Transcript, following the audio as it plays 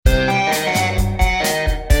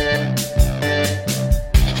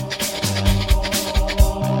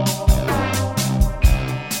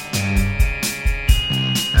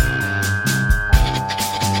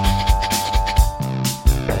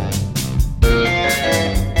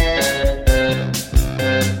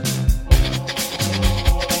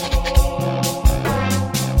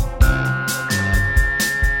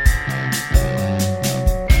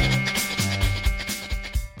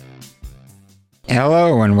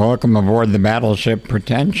welcome aboard the battleship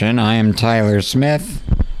Pretension. I am Tyler Smith.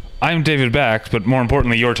 I'm David Bax, but more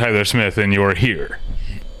importantly, you're Tyler Smith, and you're here.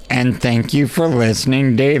 And thank you for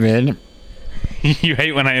listening, David. You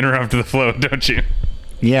hate when I interrupt the flow, don't you?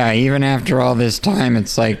 Yeah, even after all this time,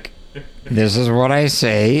 it's like, this is what I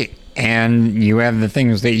say, and you have the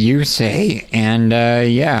things that you say, and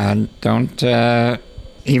don't,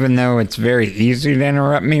 even though it's very easy to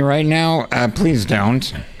interrupt me right now, please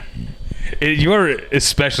don't. You're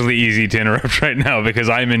especially easy to interrupt right now because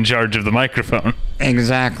I'm in charge of the microphone.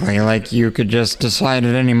 Exactly, like you could just decide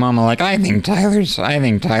at any moment, like, I think Tyler's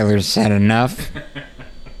said enough.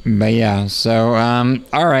 But yeah, so,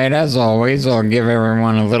 alright, as always, I'll give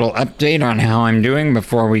everyone a little update on how I'm doing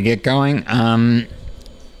before we get going.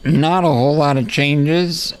 Not a whole lot of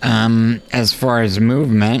changes, as far as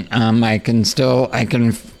movement. I can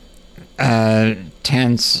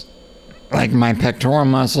tense, like, my pectoral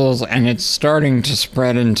muscles, and it's starting to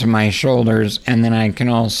spread into my shoulders, and then I can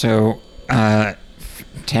also,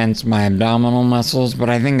 tense my abdominal muscles, but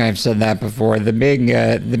I think I've said that before. The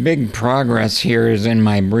big progress here is in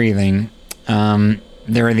my breathing.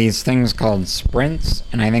 There are these things called sprints,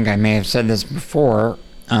 and I think I may have said this before,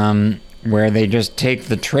 where they just take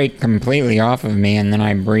the trach completely off of me, and then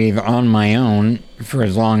I breathe on my own for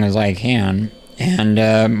as long as I can.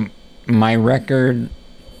 And my record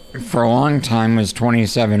for a long time was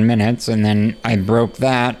 27 minutes, and then I broke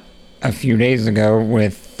that a few days ago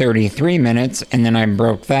with 33 minutes, and then I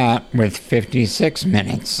broke that with 56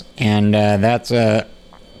 minutes. And that's a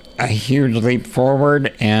huge leap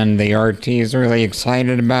forward, and the RT is really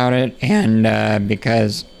excited about it. And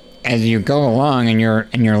because as you go along and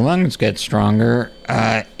your lungs get stronger,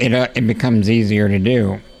 it becomes easier to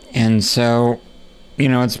do. And so,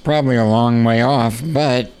 it's probably a long way off,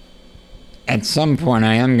 but at some point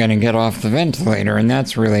I am going to get off the ventilator, and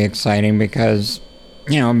that's really exciting because,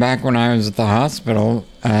 back when I was at the hospital,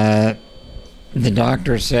 the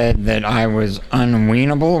doctor said that I was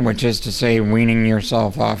unweanable, which is to say weaning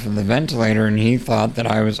yourself off of the ventilator, and he thought that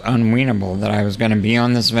I was unweanable, that I was going to be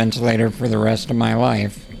on this ventilator for the rest of my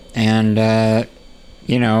life. And,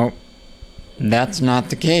 that's not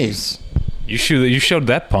the case. You showed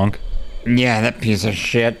that punk. Yeah, that piece of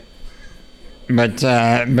shit. But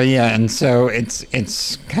yeah, and so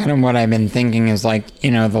it's kind of what I've been thinking is like,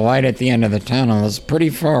 the light at the end of the tunnel is pretty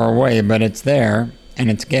far away, but it's there, and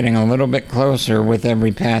it's getting a little bit closer with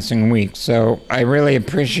every passing week. So I really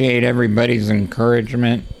appreciate everybody's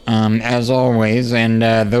encouragement, as always, and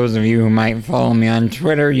those of you who might follow me on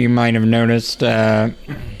Twitter, you might have noticed I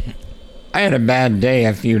had a bad day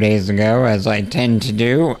a few days ago, as I tend to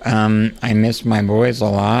do. I miss my boys a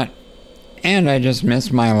lot, and I just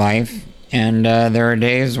miss my life. And there are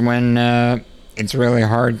days when it's really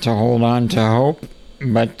hard to hold on to hope.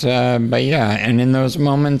 But yeah, and in those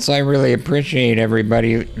moments, I really appreciate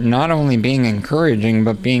everybody not only being encouraging,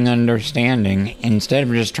 but being understanding. Instead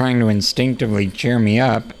of just trying to instinctively cheer me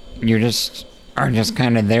up, you are just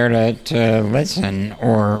kind of there to listen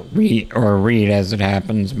or read as it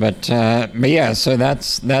happens. But yeah, so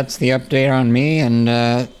that's the update on me,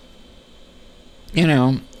 and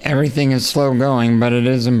everything is slow going, but it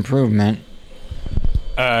is improvement.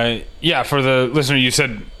 Yeah, for the listener, you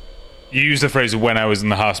used the phrase "when I was in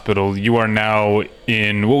the hospital." You are now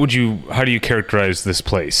in, how do you characterize this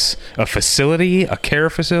place? A facility? A care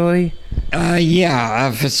facility? Yeah,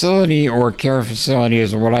 a facility or care facility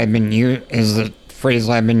is what is the phrase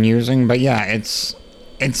I've been using, but yeah, it's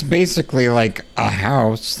basically like a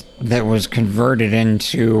house that was converted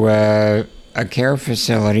into a care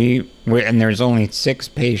facility, and there's only 6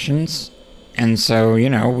 patients, and so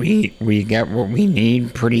we get what we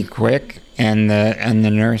need pretty quick, and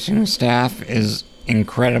the nursing staff is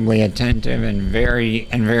incredibly attentive and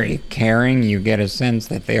very caring. You get a sense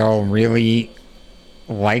that they all really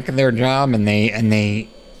like their job, and they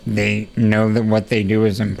know that what they do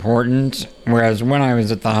is important. Whereas when I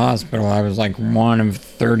was at the hospital, I was like one of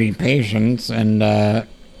 30 patients, and there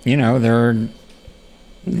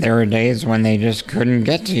are days when they just couldn't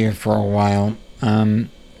get to you for a while.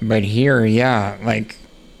 But here, yeah, like,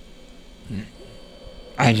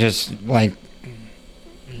 I just, like,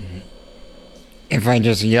 if I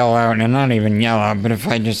just yell out, and not even yell out, but if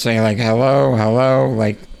I just say, like, hello,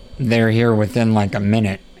 like, they're here within, like, a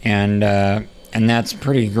minute, and that's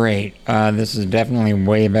pretty great. This is definitely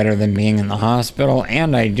way better than being in the hospital,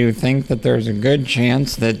 and I do think that there's a good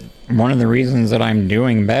chance that one of the reasons that I'm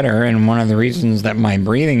doing better, and one of the reasons that my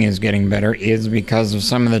breathing is getting better, is because of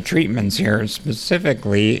some of the treatments here,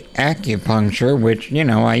 specifically acupuncture, which,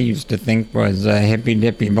 I used to think was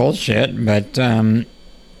hippy-dippy bullshit, but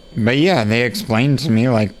but yeah, they explained to me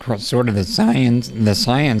like sort of the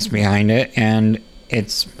science behind it, and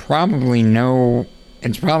it's probably not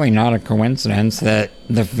a coincidence that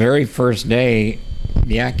the very first day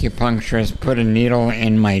the acupuncturist put a needle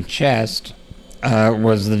in my chest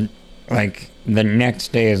was the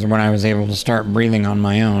next day is when I was able to start breathing on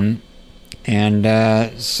my own. And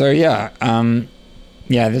this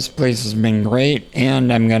place has been great,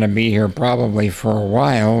 and I'm going to be here probably for a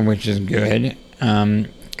while, which is good.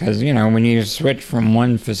 Because, when you switch from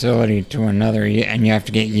one facility to another and you have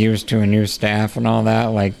to get used to a new staff and all that,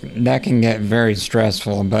 like, that can get very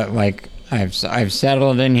stressful. But, like, I've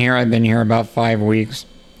settled in here. I've been here about 5 weeks,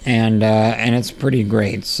 and it's pretty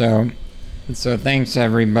great. So thanks,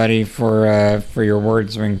 everybody, for your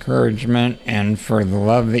words of encouragement and for the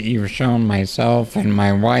love that you've shown myself and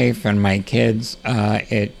my wife and my kids.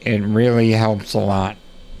 It really helps a lot.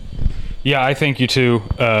 Yeah, I thank you, too.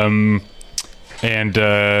 And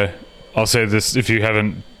I'll say this, if you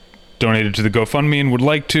haven't donated to the GoFundMe and would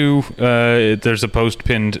like to, there's a post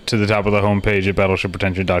pinned to the top of the homepage at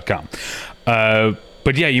battleshippretension.com.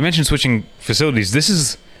 But yeah, you mentioned switching facilities. This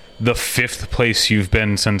is the 5th place you've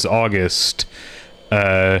been since August.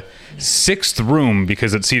 6th room,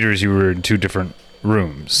 because at Cedars you were in 2 different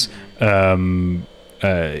rooms. I'm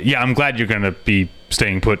glad you're going to be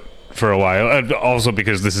staying put for a while. Also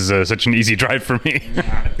because this is such an easy drive for me.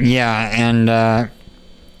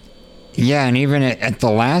 And even at the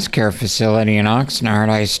last care facility in Oxnard,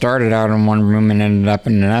 I started out in one room and ended up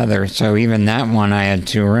in another. So even that one, I had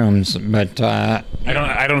 2 rooms. But I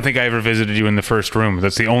don't think I ever visited you in the first room.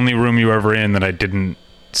 That's the only room you were ever in that I didn't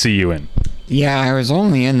see you in. Yeah, I was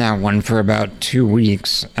only in that one for about 2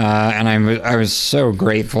 weeks, and I was so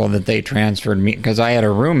grateful that they transferred me, because I had a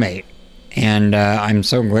roommate, and I'm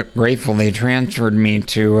so grateful they transferred me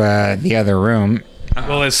to the other room.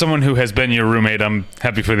 Well, as someone who has been your roommate, I'm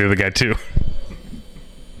happy for the other guy, too.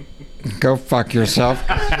 Go fuck yourself.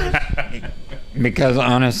 Because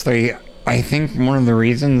honestly, I think one of the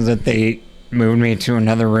reasons that they moved me to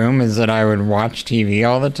another room is that I would watch TV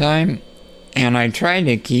all the time. And I tried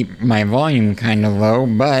to keep my volume kind of low,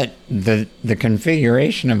 but the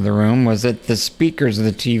configuration of the room was that the speakers of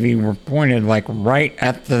the TV were pointed like right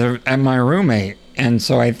at my roommate. And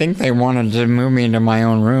so I think they wanted to move me into my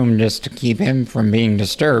own room just to keep him from being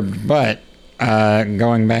disturbed. But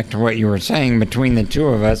going back to what you were saying, between the two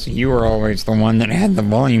of us, you were always the one that had the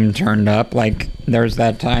volume turned up. Like, there's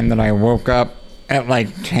that time that I woke up at like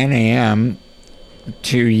 10 a.m.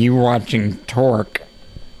 to you watching Torque.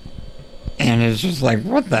 And it's just like,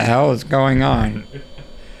 what the hell is going on?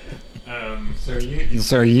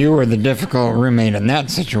 So you were the difficult roommate in that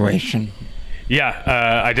situation.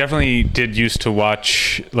 Yeah, I definitely did used to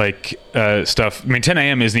watch like stuff. I mean, 10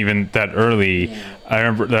 a.m. isn't even that early. Yeah. I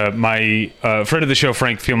remember my friend of the show,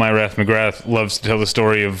 Frank Feel My Wrath McGrath, loves to tell the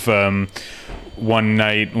story of one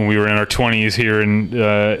night when we were in our 20s here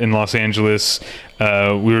in Los Angeles.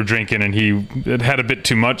 We were drinking, and he had a bit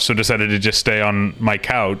too much, so decided to just stay on my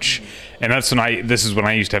couch. And that's this is when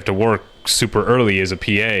I used to have to work super early as a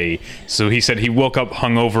PA. So he said he woke up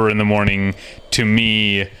hungover in the morning to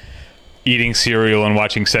me eating cereal and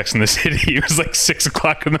watching Sex in the City. It was like 6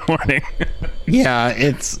 o'clock in the morning. Yeah,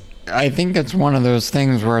 I think it's one of those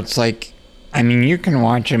things where it's like, I mean, you can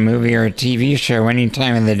watch a movie or a TV show any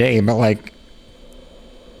time of the day, but like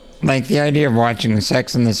the idea of watching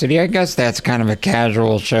Sex in the City, I guess that's kind of a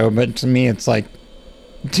casual show, but to me it's like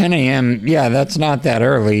 10 a.m., yeah, that's not that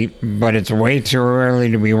early, but it's way too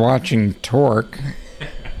early to be watching Torque.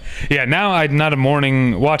 Yeah, now I'm not a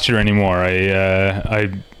morning watcher anymore.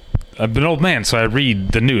 I'm an old man, so I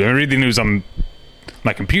read the news. I read the news on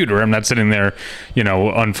my computer. I'm not sitting there,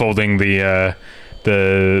 unfolding the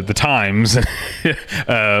Times.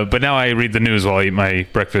 But now I read the news while I eat my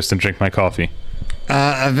breakfast and drink my coffee.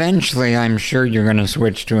 Eventually, I'm sure you're going to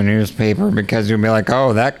switch to a newspaper because you'll be like,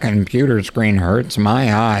 oh, that computer screen hurts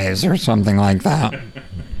my eyes or something like that.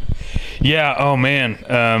 Yeah, oh man.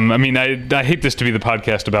 I mean, I hate this to be the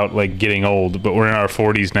podcast about like getting old, but we're in our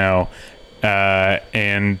 40s now.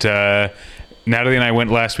 And Natalie and I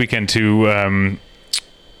went last weekend to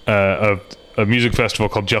a music festival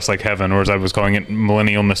called Just Like Heaven, or as I was calling it,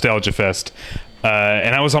 Millennial Nostalgia Fest.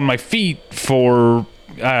 And I was on my feet for,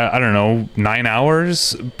 9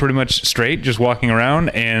 hours, pretty much straight, just walking around.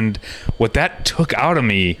 And what that took out of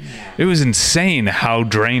me, it was insane how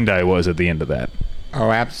drained I was at the end of that.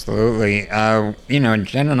 Oh, absolutely.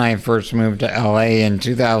 Jen and I first moved to LA in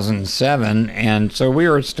 2007, and so we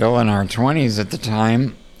were still in our 20s at the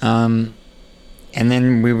time. And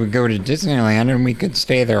then we would go to Disneyland, and we could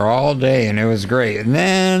stay there all day, and it was great. And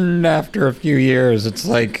then after a few years, it's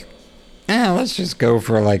like, let's just go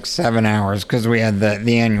for like 7 hours because we had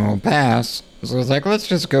the annual pass. So it's like, let's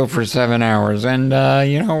just go for 7 hours. And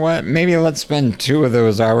you know what? Maybe let's spend 2 of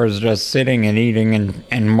those hours just sitting and eating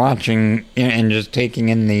and watching and just taking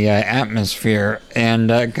in the atmosphere. And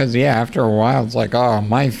because, yeah, after a while, it's like, oh,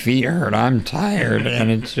 my feet hurt. I'm tired.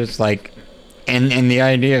 And it's just like, and the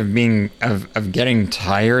idea of of getting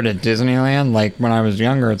tired at Disneyland, like when I was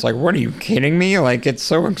younger, it's like, what are you kidding me? Like, it's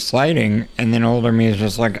so exciting. And then older me is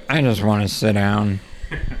just like, I just want to sit down.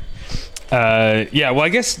 Yeah, well, I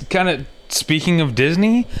guess kind of speaking of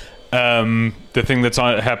Disney, the thing that's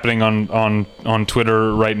happening on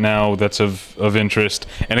Twitter right now that's of interest,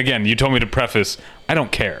 and again, you told me to preface, I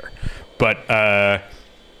don't care, but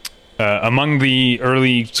among the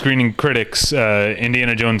early screening critics,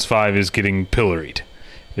 Indiana Jones 5 is getting pilloried.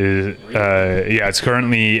 Yeah, it's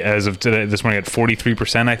currently, as of today, this morning, at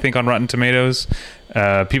 43%, I think, on Rotten Tomatoes.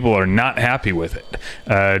 People are not happy with it.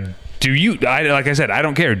 Do you? Like I said, I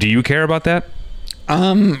don't care. Do you care about that?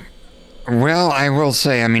 Well, I will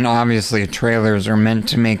say, I mean, obviously trailers are meant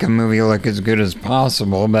to make a movie look as good as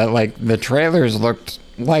possible, but like the trailers looked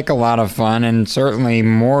like a lot of fun and certainly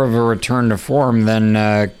more of a return to form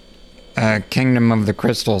than Kingdom of the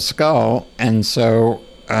Crystal Skull. And so,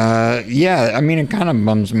 yeah, I mean, it kind of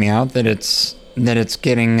bums me out that it's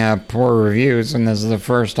getting poor reviews, and this is the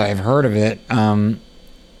first I've heard of it.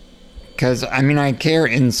 Because, I mean, I care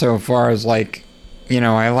insofar as, like, you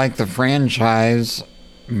know, I like the franchise,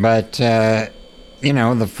 but, you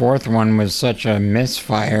know, the fourth one was such a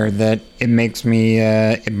misfire that it makes me,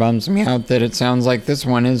 it bums me out that it sounds like this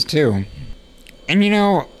one is too. And, you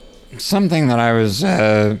know, something that I was,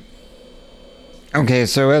 okay,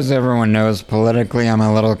 so as everyone knows, politically I'm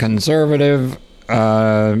a little conservative,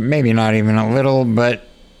 maybe not even a little, but,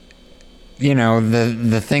 you know,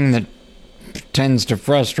 the thing that tends to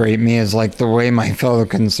frustrate me is like the way my fellow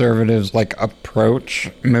conservatives like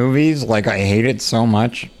approach movies. Like, I hate it so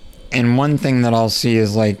much. And one thing that I'll see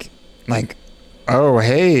is like oh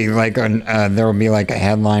hey, like there will be like a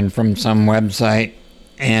headline from some website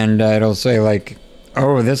and it'll say like,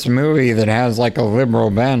 oh, this movie that has like a liberal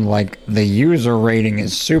bend, like the user rating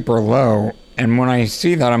is super low. And when I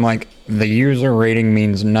see that, I'm like, the user rating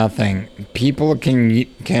means nothing. People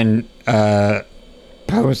can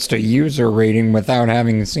post a user rating without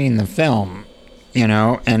having seen the film, you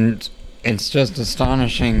know, and it's just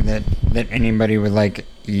astonishing that anybody would like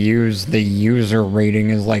use the user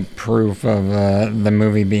rating as like proof of the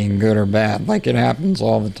movie being good or bad. Like, it happens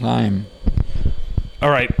all the time. All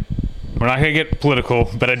right, we're not gonna get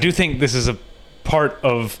political, but I do think this is a part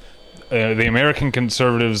of the American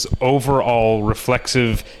conservatives' overall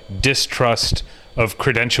reflexive distrust of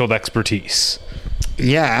credentialed expertise.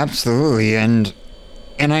 Yeah, absolutely. And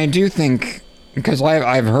I do think, because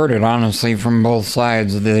I've heard it honestly from both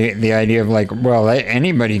sides, the idea of like, well,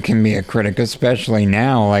 anybody can be a critic, especially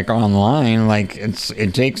now, like online. Like,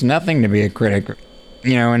 it takes nothing to be a critic,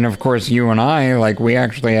 you know. And of course, you and I, like, we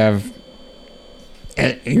actually have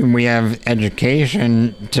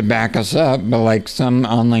education to back us up, but like some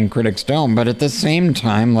online critics don't. But at the same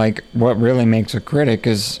time, like, what really makes a critic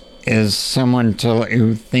is someone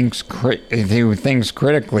who thinks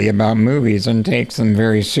critically about movies and takes them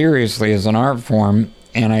very seriously as an art form.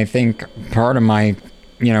 And I think part of my,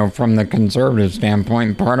 you know, from the conservative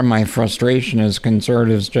standpoint, part of my frustration is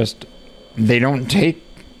conservatives just, they don't take,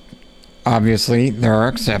 obviously there are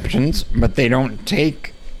exceptions, but they don't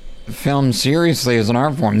take film seriously as an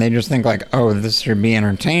art form. They just think like, oh, this should be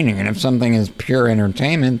entertaining, and if something is pure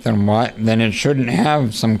entertainment, then what? Then it shouldn't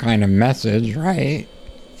have some kind of message, right?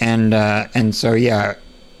 And so, yeah,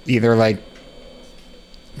 either like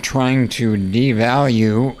trying to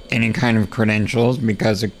devalue any kind of credentials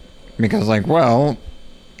because like, well,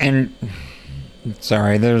 and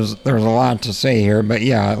sorry, there's a lot to say here, but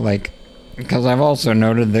yeah, like, because I've also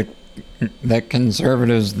noted that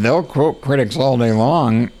conservatives, they'll quote critics all day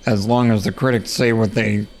long as the critics say what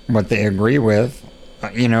they agree with,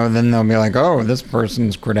 you know. Then they'll be like, oh, this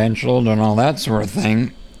person's credentialed and all that sort of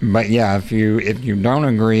thing. But yeah, if you don't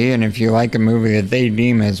agree, and if you like a movie that they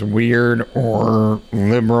deem as weird or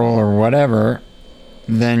liberal or whatever,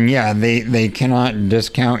 then yeah, they cannot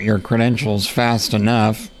discount your credentials fast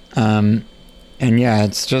enough. And yeah,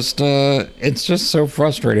 it's just so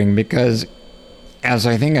frustrating because, as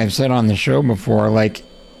I think I've said on the show before, like,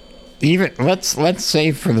 even let's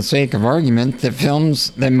say for the sake of argument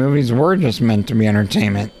that movies were just meant to be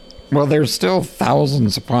entertainment. Well, there's still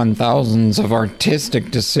thousands upon thousands of artistic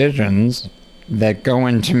decisions that go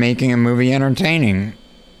into making a movie entertaining,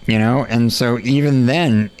 you know? And so even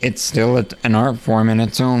then, it's still an art form in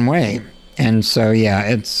its own way. And so,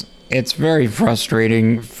 yeah, it's very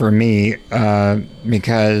frustrating for me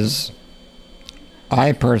because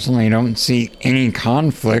I personally don't see any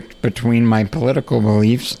conflict between my political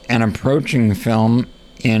beliefs and approaching film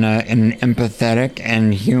in an empathetic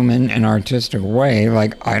and human and artistic way.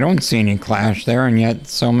 Like, I don't see any clash there, and yet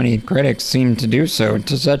so many critics seem to do so,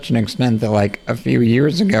 to such an extent that, like, a few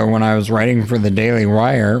years ago when I was writing for the Daily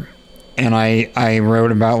Wire, and I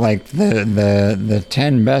wrote about, like, the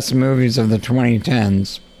 10 best movies of the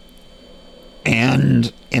 2010s,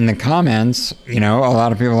 and in the comments, you know, a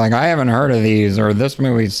lot of people are like, I haven't heard of these, or this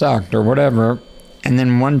movie sucked, or whatever, and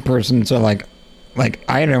then one person said, like,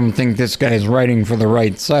 I don't think this guy's writing for the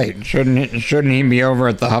right site. Shouldn't he be over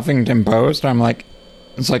at the Huffington Post? I'm like,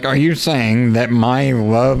 it's like, are you saying that my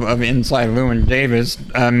love of Inside Llewyn Davis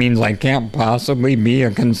means I can't possibly be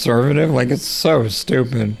a conservative? Like, it's so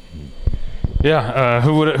stupid. Yeah,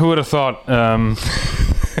 who would have thought?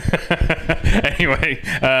 Anyway,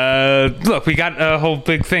 look, we got a whole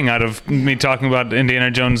big thing out of me talking about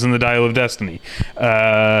Indiana Jones and the Dial of Destiny.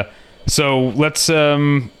 So let's.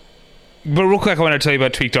 But real quick, I want to tell you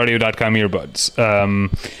about tweakedaudio.com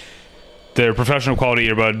earbuds. They're professional quality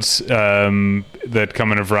earbuds that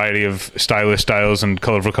come in a variety of stylish styles and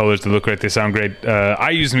colorful colors that look great. They sound great.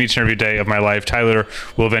 I use them each and every day of my life. Tyler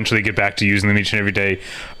will eventually get back to using them each and every day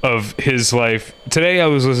of his life. Today I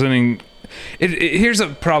was listening. Here's a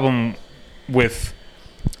problem with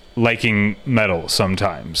liking metal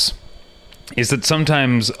sometimes, is that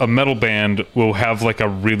sometimes a metal band will have like a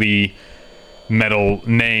really metal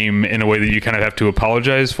name in a way that you kind of have to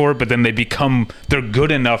apologize for, but then they're good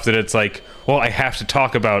enough that it's like, well, I have to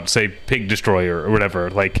talk about, say, Pig Destroyer or whatever.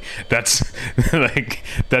 Like, that's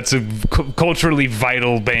that's a culturally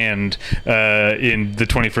vital band in the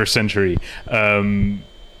 21st century.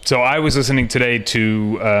 So I was listening today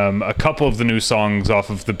to a couple of the new songs off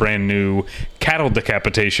of the brand new Cattle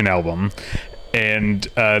Decapitation album, and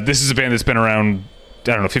this is a band that's been around,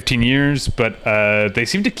 I don't know, 15 years, but they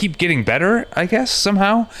seem to keep getting better, I guess,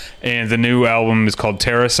 somehow. And the new album is called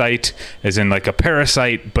Terrasite, as in like a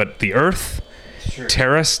parasite, but the earth. Sure.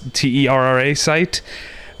 Terras, Terra site.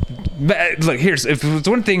 Look, if there's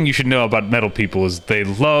one thing you should know about metal people is they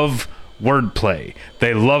love wordplay.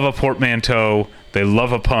 They love a portmanteau. They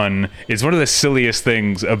love a pun. It's one of the silliest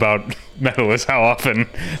things about metal is how often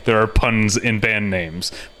there are puns in band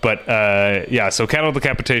names. But yeah, so Cattle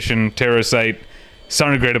Decapitation, Terrasite,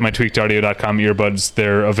 sounded great at my tweakedaudio.com earbuds.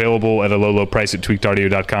 They're available at a low price at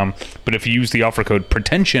tweakedaudio.com. But if you use the offer code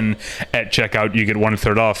pretension at checkout, you get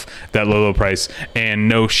 1/3 off that low price and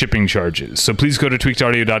no shipping charges. So please go to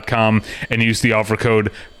tweakedaudio.com and use the offer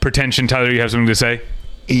code pretension. Tyler, you have something to say?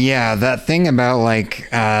 Yeah, that thing about like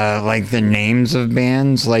the names of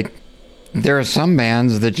bands, like there are some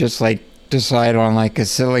bands that just like decide on like a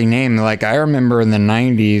silly name. Like I remember in the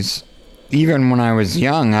 90s, even when I was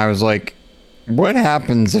young, I was like, what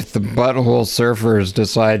happens if the Butthole Surfers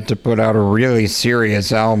decide to put out a really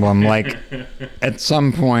serious album? Like, at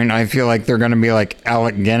some point, I feel like they're going to be like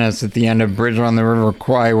Alec Guinness at the end of Bridge on the River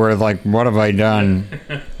Kwai, where like, what have I done?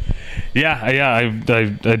 Yeah,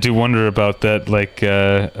 I do wonder about that. Like,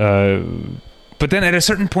 but then at a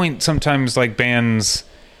certain point, sometimes like bands,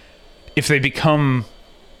 if they become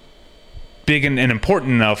big and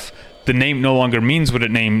important enough, the name no longer means what it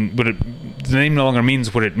means.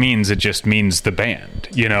 It just means the band,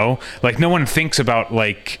 you know? Like, no one thinks about,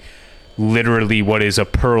 like, literally what is a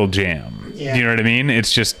Pearl Jam. Yeah. You know what I mean?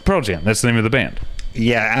 It's just Pearl Jam. That's the name of the band.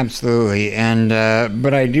 Yeah, absolutely. And,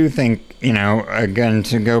 but I do think, you know, again,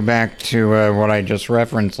 to go back to what I just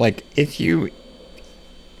referenced, like, if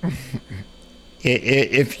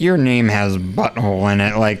your name has butthole in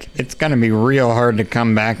it, like, it's gonna be real hard to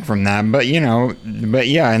come back from that. But, you know,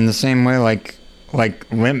 yeah, in the same way, like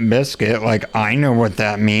Limp Bizkit, like, I know what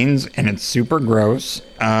that means, and it's super gross.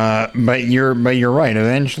 But you're right.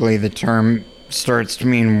 Eventually, the term starts to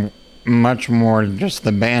mean much more just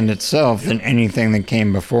the band itself than anything that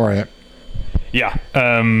came before it. Yeah.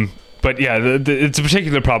 But yeah, it's a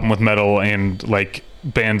particular problem with metal and, like,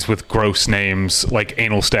 bands with gross names like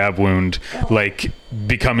Anal Stab Wound, like,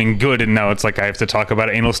 becoming good, and now it's like I have to talk about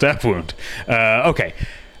Anal Stab Wound. Okay.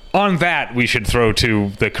 On that, we should throw to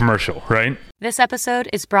the commercial, right? This episode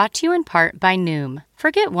is brought to you in part by Noom.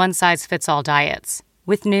 Forget one-size-fits-all diets.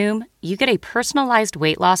 With Noom, you get a personalized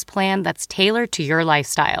weight loss plan that's tailored to your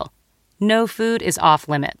lifestyle. No food is off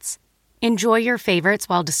limits. Enjoy your favorites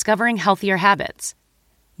while discovering healthier habits.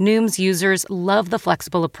 Noom's users love the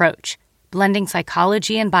flexible approach, blending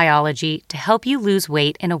psychology and biology to help you lose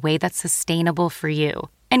weight in a way that's sustainable for you.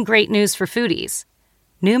 And great news for foodies.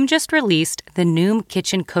 Noom just released the Noom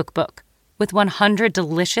Kitchen Cookbook with 100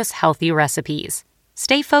 delicious, healthy recipes.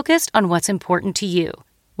 Stay focused on what's important to you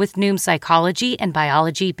with Noom's psychology and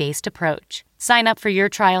biology-based approach. Sign up for your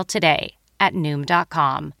trial today at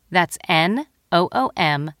Noom.com. That's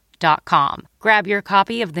Noom.com. Grab your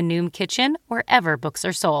copy of The Noom Kitchen wherever books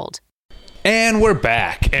are sold. And we're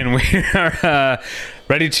back, and we are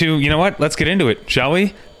ready to, you know what? Let's get into it, shall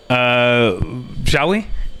we? Shall we?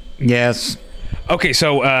 Yes. Okay,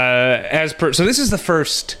 so so this is the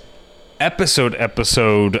first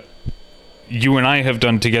episode you and I have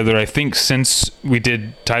done together, I think, since we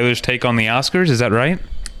did Tyler's Take on the Oscars. Is that right?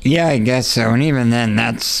 Yeah, I guess so. And even then,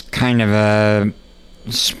 that's kind of a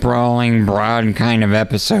sprawling, broad kind of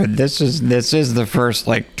episode. This is the first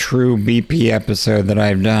like true BP episode that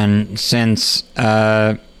I've done since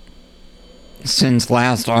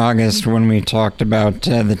last August when we talked about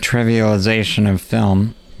the trivialization of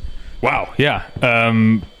film. Wow, yeah.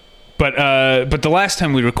 But the last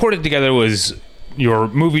time we recorded together was your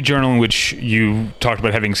movie journal, in which you talked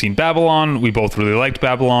about having seen Babylon. We both really liked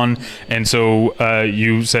Babylon, and so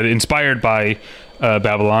you said, inspired by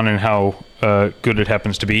Babylon and how good it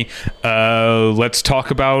happens to be, let's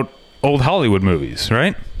talk about old Hollywood movies,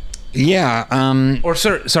 right? Yeah.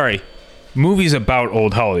 Sorry, movies about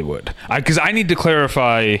old Hollywood. Because I need to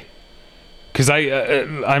clarify, because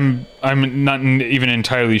I'm not even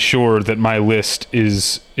entirely sure that my list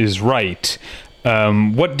is right.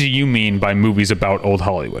 What do you mean by movies about old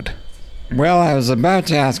Hollywood? Well, I was about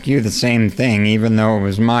to ask you the same thing, even though it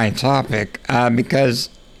was my topic, because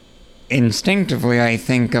instinctively I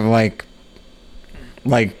think of like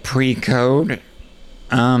pre-code,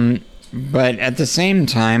 but at the same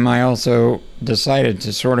time I also decided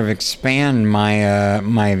to sort of expand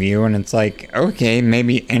my view, and it's like, okay,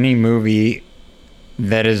 maybe any movie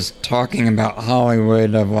that is talking about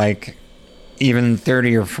Hollywood of like even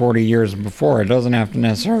 30 or 40 years before. It doesn't have to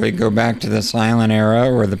necessarily go back to the silent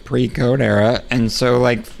era or the pre-code era. And so,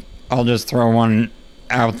 like, I'll just throw one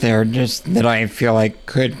out there just that I feel like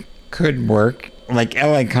could work. Like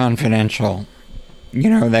LA Confidential.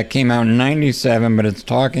 You know, that came out in 97, but it's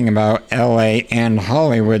talking about LA and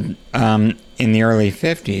Hollywood in the early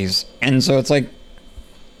 50s. And so it's like,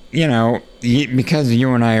 you know, because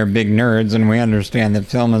you and I are big nerds and we understand that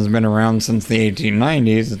film has been around since the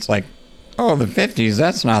 1890s, it's like, oh, the 50s,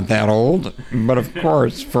 that's not that old. But of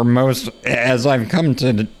course, for most, as I've come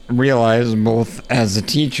to realize, both as a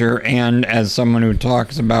teacher and as someone who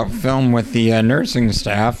talks about film with the nursing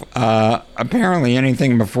staff, apparently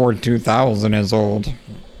anything before 2000 is old.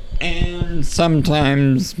 And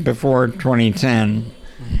sometimes before 2010.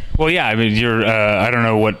 Well, yeah, I mean, I don't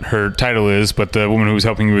know what her title is, but the woman who was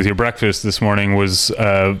helping you with your breakfast this morning was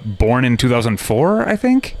born in 2004, I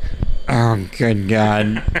think? Oh, good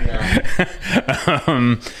God.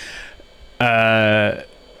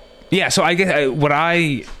 Yeah, so I guess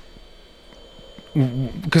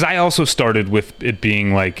because I also started with it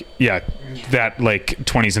being like, that like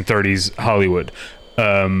 20s and 30s Hollywood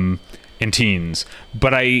and teens.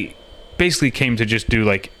 But I basically came to just do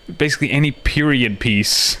like basically any period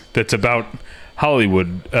piece that's about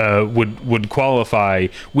Hollywood would qualify,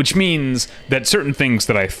 which means that certain things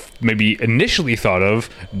that I maybe initially thought of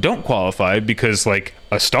don't qualify, because like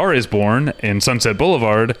A Star Is Born and Sunset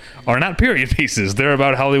Boulevard are not period pieces. They're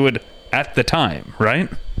about Hollywood at the time, right?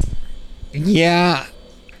 Yeah,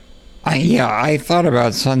 I thought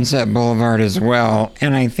about Sunset Boulevard as well,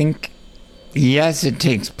 and I think, yes, it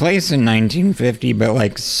takes place in 1950, but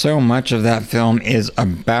like so much of that film is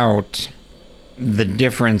about the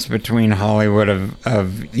difference between Hollywood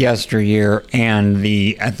of yesteryear and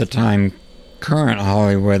the, at the time, current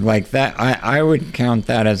Hollywood. Like that, I would count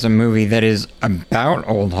that as a movie that is about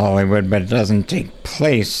old Hollywood, but it doesn't take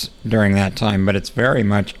place during that time, but it's very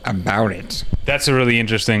much about it. That's a really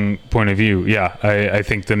interesting point of view. Yeah, I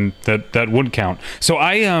think then that would count. So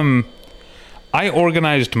I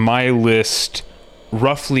organized my list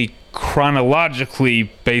roughly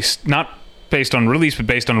chronologically, not based on release, but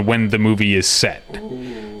based on when the movie is set.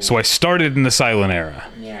 Ooh. So I started in the silent era.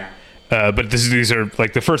 Yeah. But these are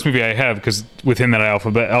like the first movie I have, because within that I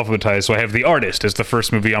alphabetized. So I have The Artist as the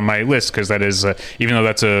first movie on my list, because that is, even though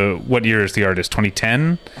that's what year is The Artist?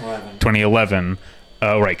 2010? 2011.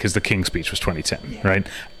 Right, because The King's Speech was 2010, yeah. Right?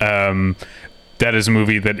 That is a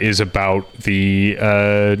movie that is about the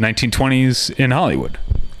 1920s in Hollywood.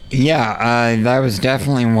 Yeah, that was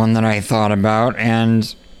definitely one that I thought about,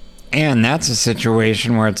 and that's a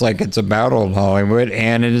situation where it's like it's about old Hollywood,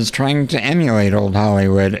 and it is trying to emulate old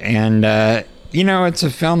Hollywood. And, you know, it's a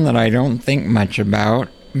film that I don't think much about.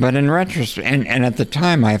 But in retrospect, and at the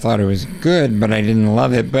time I thought it was good, but I didn't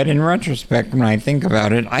love it. But in retrospect, when I think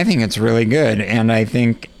about it, I think it's really good. And I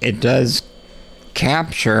think it does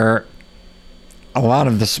capture a lot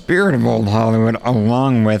of the spirit of old Hollywood,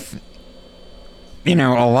 along with, a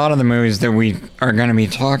lot of the movies that we are going to be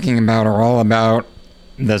talking about are all about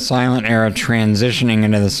the silent era transitioning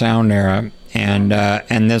into the sound era, and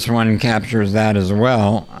this one captures that as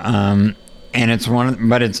well. And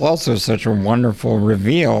but it's also such a wonderful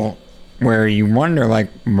reveal where you wonder, like,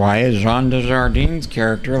 why is Jean Dujardin's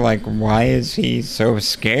character, like, why is he so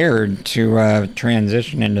scared to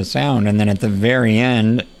transition into sound? And then at the very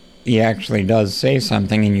end, he actually does say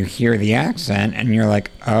something, and you hear the accent, and you're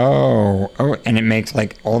like, oh, and it makes,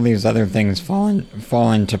 like, all these other things fall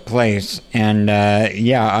into place. And,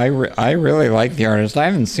 I really like The Artist. I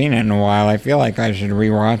haven't seen it in a while. I feel like I should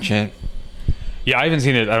rewatch it. Yeah, I haven't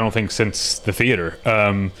seen it, I don't think, since the theater.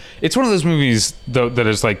 It's one of those movies, though, that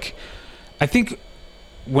is, like, I think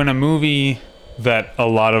when a movie that a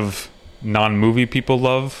lot of non-movie people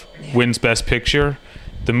love wins Best Picture,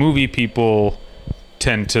 the movie people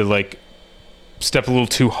tend to, like, step a little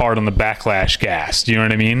too hard on the backlash gas. Do you know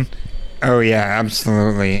what I mean? Oh, yeah,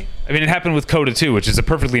 absolutely. I mean, it happened with Coda 2, which is a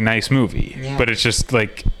perfectly nice movie. Yeah. But it's just,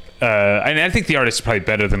 like... I think The Artist is probably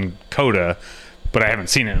better than Coda, but I haven't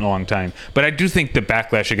seen it in a long time. But I do think the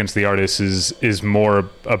backlash against The Artist is more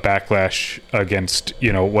a backlash against,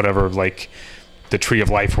 whatever, like... The Tree of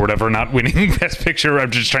Life or whatever, not winning Best Picture. I'm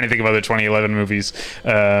just trying to think of other 2011 movies.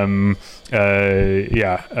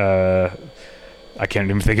 I can't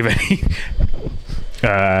even think of any.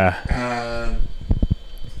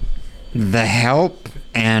 The Help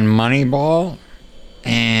and Moneyball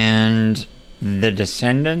and The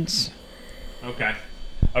Descendants. Okay.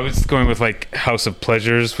 I was going with, like, House of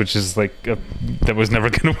Pleasures, which is, like, that was never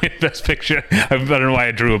going to win Best Picture. I don't know why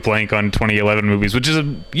I drew a blank on 2011 movies, which is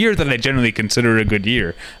a year that I generally consider a good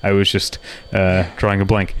year. I was just drawing a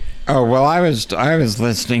blank. Oh, well, I was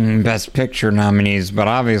listing Best Picture nominees, but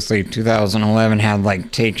obviously 2011 had,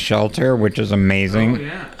 like, Take Shelter, which is amazing. Oh,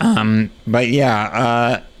 yeah. But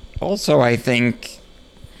yeah, also I think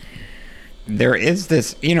there is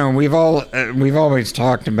this, we've always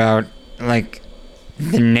talked about, like,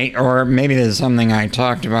 or maybe this is something I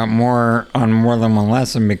talked about more on More Than One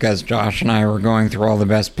Lesson, because Josh and I were going through all the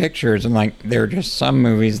Best Pictures, and, like, there are just some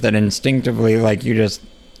movies that instinctively, like, you just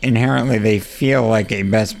inherently they feel like a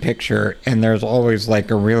Best Picture, and there's always, like,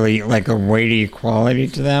 a really, like, a weighty quality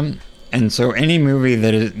to them. And so any movie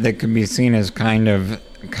that could be seen as kind of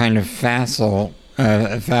facile,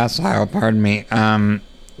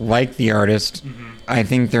 like The Artist, I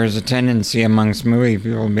think there's a tendency amongst movie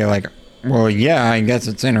people to be like, well, yeah, I guess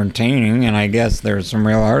it's entertaining, and I guess there's some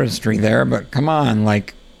real artistry there, but come on,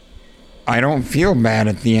 like, I don't feel bad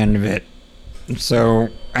at the end of it. So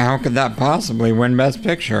how could that possibly win Best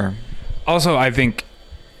Picture? Also, I think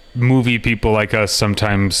movie people like us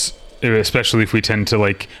sometimes, especially if we tend to,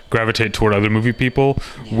 like, gravitate toward other movie people,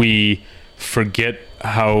 we forget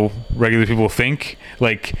how regular people think.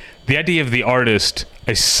 Like, the idea of The Artist,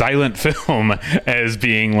 a silent film, as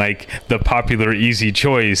being, like, the popular easy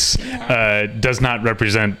choice does not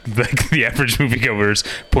represent the average moviegoer's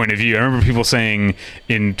point of view. I remember people saying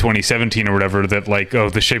in 2017 or whatever that, like, oh,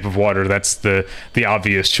 The Shape of Water, that's the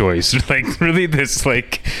obvious choice. Like, really, this,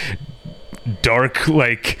 like, dark,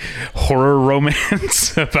 like, horror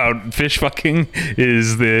romance about fish fucking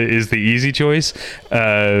is the easy choice.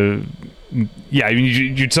 Yeah, I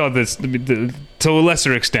mean, you saw this to a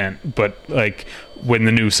lesser extent, but, like, when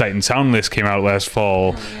the new Sight and Sound list came out last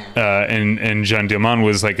fall, and Jeanne Dielman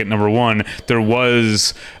was, like, at number one, there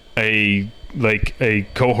was a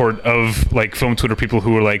cohort of, like, film Twitter people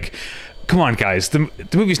who were like, come on, guys, the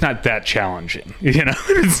movie's not that challenging,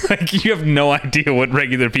 It's like, you have no idea what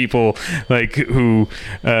regular people, like, who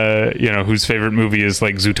whose favorite movie is,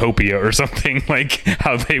 like, Zootopia or something, like,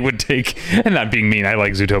 how they would take, and not being mean, I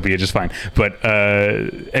like Zootopia just fine, but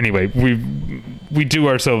anyway, we do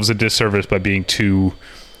ourselves a disservice by being too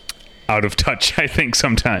out of touch, I think,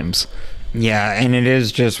 sometimes. Yeah, and it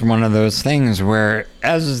is just one of those things where,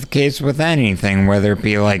 as is the case with anything, whether it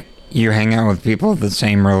be, like, you hang out with people of the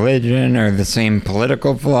same religion or the same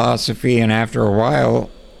political philosophy, and after a while,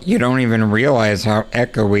 you don't even realize how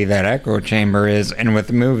echoey that echo chamber is. And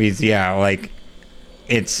with movies, yeah, like,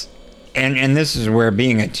 it's... And this is where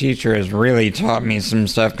being a teacher has really taught me some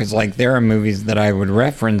stuff, because, like, there are movies that I would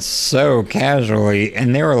reference so casually,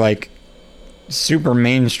 and they were, like, super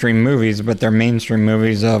mainstream movies, but they're mainstream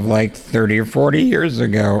movies of, like, 30 or 40 years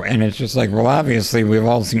ago, and it's just like, well, obviously we've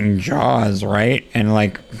all seen Jaws, right? And,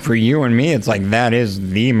 like, for you and me, it's like, that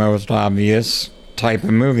is the most obvious type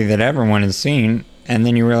of movie that everyone has seen. And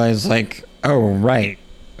then you realize, like, oh, right,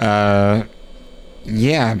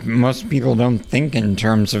 yeah, most people don't think in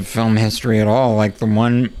terms of film history at all. Like, the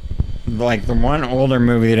one like the one older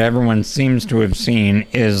movie that everyone seems to have seen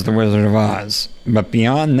is The Wizard of Oz. But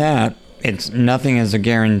beyond that, it's nothing is a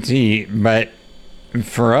guarantee. But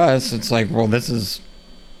for us, it's like, well, this is,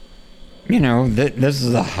 you know, this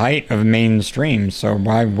is the height of mainstream, so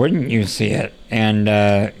why wouldn't you see it? And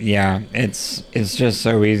yeah, it's just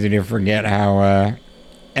so easy to forget how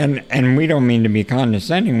and we don't mean to be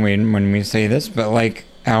condescending when we say this, but like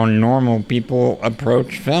how normal people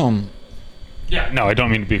approach film. Yeah, no, I don't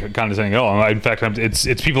mean to be condescending at all. In fact, it's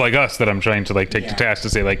people like us that I'm trying to like take to task to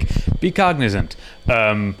say like, be cognizant.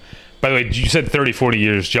 By the way, you said 30, 40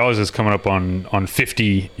 years. Jaws is coming up on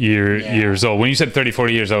 50 years old. When you said 30,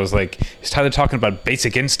 40 years, I was like, is Tyler talking about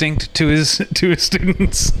Basic Instinct to his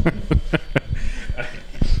students?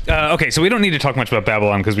 Okay, so we don't need to talk much about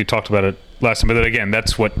Babylon because we talked about it last time. But then again,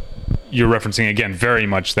 that's what you're referencing again, very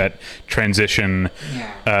much that transition.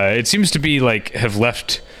 Yeah. It seems to be like have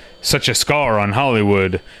left such a scar on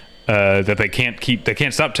Hollywood that they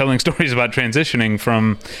can't stop telling stories about transitioning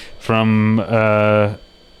from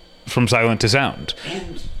silent to sound.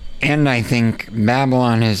 And I think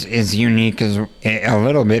Babylon is unique as a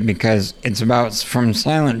little bit because it's about from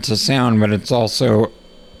silent to sound, but it's also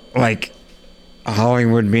like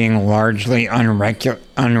Hollywood being largely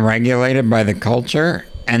unregulated by the culture,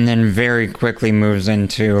 and then very quickly moves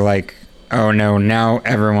into like, oh no, now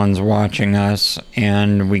everyone's watching us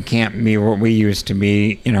and we can't be what we used to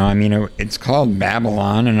be. You know, I mean, it's called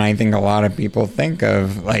Babylon, and I think a lot of people think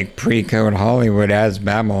of like pre-code Hollywood as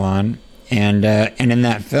Babylon. And in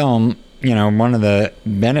that film, you know, one of the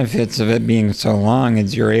benefits of it being so long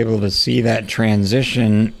is you're able to see that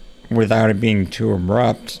transition without it being too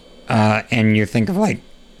abrupt. And you think of like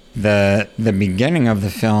the beginning of the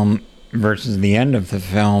film versus the end of the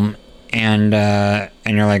film, and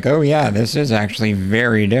you're like, oh yeah, this is actually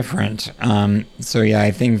very different. So yeah,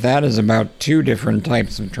 I think that is about two different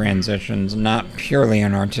types of transitions, not purely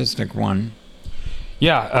an artistic one.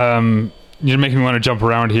 Yeah, you're making me want to jump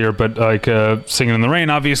around here, but like Singing in the Rain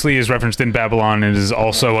obviously is referenced in Babylon and is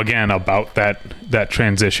also again about that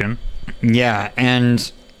transition. Yeah,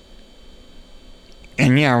 and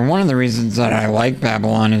yeah, one of the reasons that I like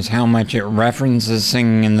Babylon is how much it references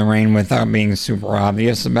Singing in the Rain without being super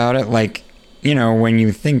obvious about it. Like, you know, when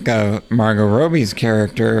you think of Margot Robbie's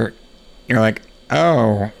character, you're like,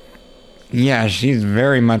 oh, yeah, she's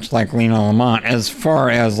very much like Lena Lamont as far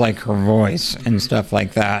as like her voice and stuff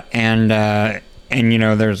like that. And you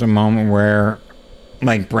know, there's a moment where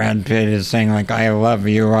like Brad Pitt is saying like, I love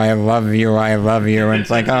you, I love you, I love you. And it's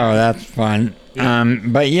like, oh, that's fun.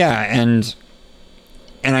 But yeah,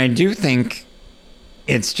 and I do think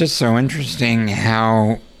it's just so interesting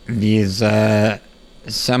how these,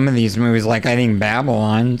 some of these movies, like I think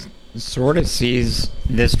Babylon sort of sees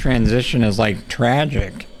this transition as like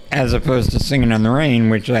tragic, as opposed to Singing in the Rain,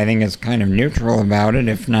 which I think is kind of neutral about it,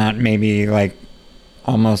 if not maybe like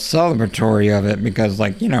almost celebratory of it, because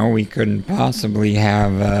like, you know, we couldn't possibly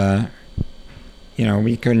have, you know,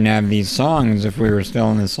 we couldn't have these songs if we were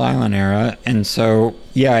still in the silent era. And so,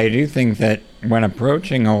 yeah, I do think that when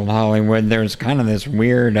approaching old Hollywood, there's kind of this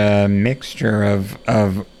weird mixture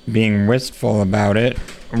of being wistful about it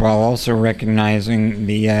while also recognizing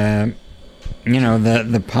the, you know,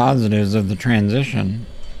 the positives of the transition.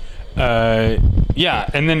 Yeah,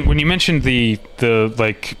 and then when you mentioned the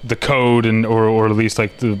like the code and or at least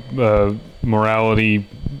like the morality,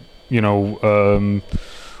 you know,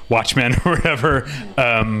 Watchmen or whatever.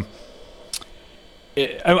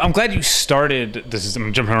 I'm glad you started.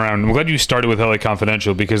 I'm jumping around. I'm glad you started with LA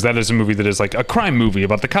Confidential because that is a movie that is like a crime movie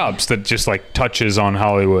about the cops that just like touches on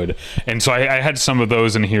Hollywood. And so I had some of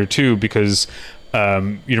those in here too because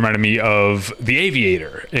you reminded me of The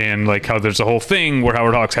Aviator and like how there's a whole thing where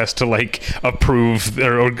Howard Hawks has to like approve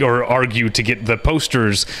or argue to get the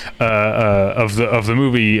posters of the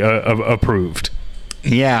movie approved.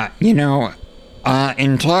 Yeah, you know,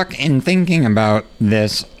 in thinking about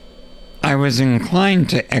this, I was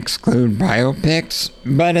inclined to exclude biopics,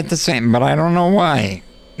 but I don't know why.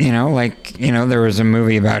 You know, like, you know, there was a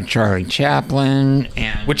movie about Charlie Chaplin,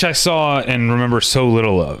 and which I saw and remember so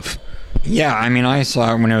little of. Yeah, I mean, I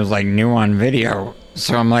saw it when it was like new on video,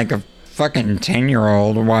 so I'm like a fucking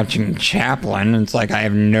 10-year-old watching Chaplin. It's like I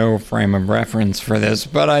have no frame of reference for this,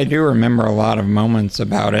 but I do remember a lot of moments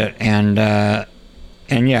about it, and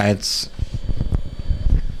yeah,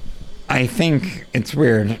 I think it's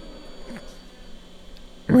weird.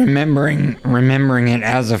 Remembering it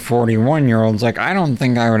as a 41-year-old, like, I don't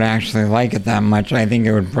think I would actually like it that much. I think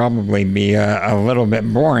it would probably be a little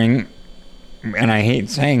bit boring. And I hate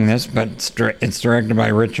saying this, but it's directed by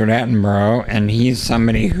Richard Attenborough, and he's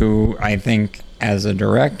somebody who I think, as a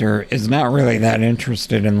director, is not really that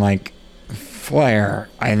interested in, like, flair.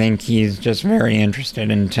 I think he's just very interested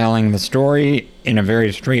in telling the story in a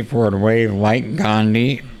very straightforward way, like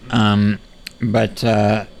Gandhi. But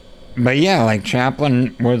yeah, like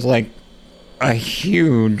Chaplin was like a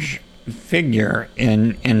huge figure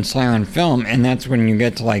in silent film, and that's when you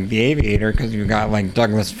get to like The Aviator, because you've got like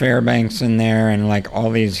Douglas Fairbanks in there and like all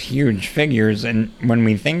these huge figures. And when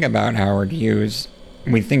we think about Howard Hughes,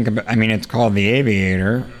 we think about, I mean, it's called The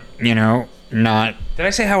Aviator, you know, not... Did I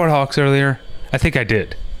say Howard Hawks earlier? I think I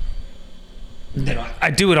did. Did I? I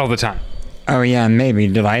do it all the time. Oh yeah, maybe.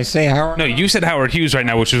 Did I say Howard? No, you said Howard Hughes right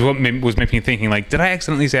now, which is what was making me thinking, like, did I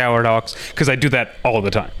accidentally say Howard Hawks? Because I do that all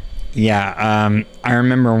the time. Yeah, I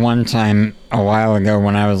remember one time a while ago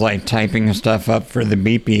when I was like typing stuff up for the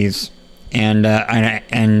Beepies, and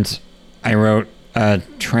I wrote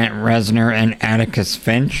Trent Reznor and Atticus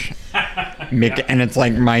Finch, and it's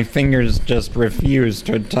like my fingers just refuse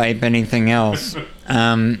to type anything else.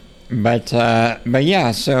 But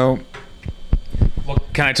yeah, so. Well,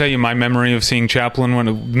 can I tell you my memory of seeing Chaplin?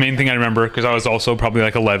 The main thing I remember, because I was also probably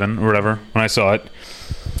like 11 or whatever when I saw it,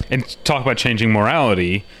 and talk about changing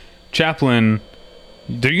morality. Chaplin,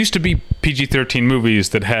 there used to be PG-13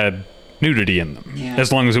 movies that had nudity in them,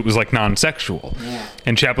 as long as it was like non-sexual. Yeah.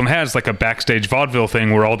 And Chaplin has like a backstage vaudeville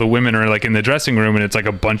thing where all the women are like in the dressing room, and it's like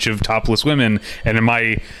a bunch of topless women. And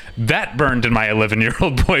that burned in my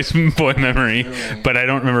 11-year-old boy memory, really? But I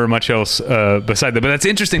don't remember much else beside that. But that's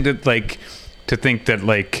interesting to think that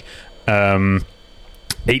like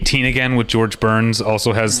 18 Again with George Burns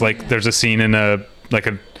also has like there's a scene in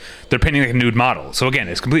they're painting like a nude model. So again,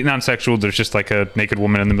 it's completely non-sexual. There's just like a naked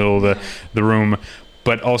woman in the middle of the room.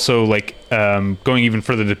 But also like going even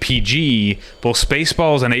further to PG, both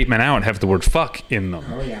Spaceballs and 8 Men Out have the word fuck in them.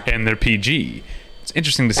 Oh, yeah. And they're PG. It's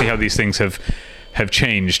interesting to see how these things have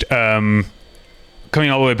changed. Coming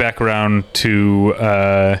all the way back around to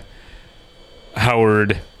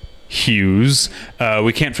Howard Hughes,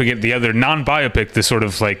 we can't forget the other non-biopic, this sort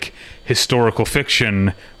of like historical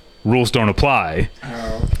fiction, Rules Don't Apply,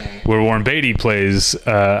 where Warren Beatty plays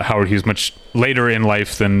Howard Hughes much later in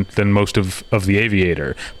life than most of The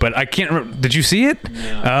Aviator. But I can't remember. Did you see it?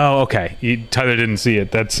 No. Oh, okay. Tyler didn't see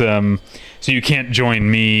it. That's so you can't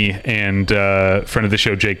join me and friend of the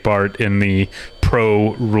show Jake Bart in the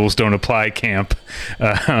pro Rules Don't Apply camp,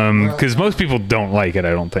 because most people don't like it,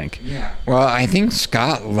 I don't think. Yeah. Well, I think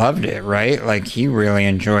Scott loved it, right? Like he really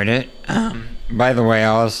enjoyed it. By the way,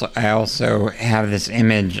 I also have this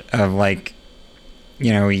image of like,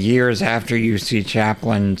 you know, years after you see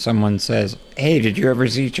Chaplin, someone says, "Hey, did you ever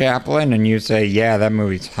see Chaplin?" And you say, "Yeah, that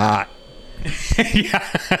movie's hot." Yeah,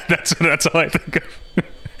 that's all I think of.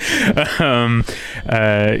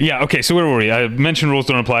 Yeah, okay, so where were we? I mentioned Rules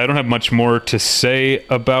Don't Apply. I don't have much more to say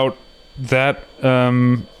about that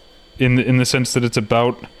in the sense that it's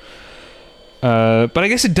about... but I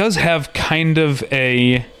guess it does have kind of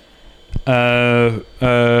a...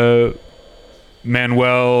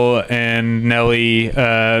 Manuel and Nellie,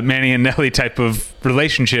 Manny and Nellie type of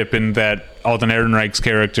relationship, in that Alden Ehrenreich's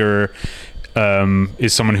character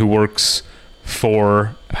is someone who works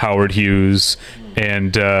for Howard Hughes,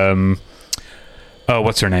 and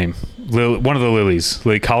what's her name? One of the Lilies,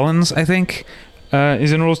 Lily Collins, I think,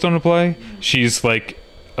 is in Rules Don't Apply. She's like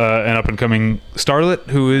an up and coming starlet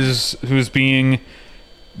who is being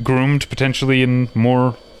groomed potentially in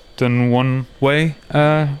more than one way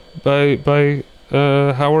by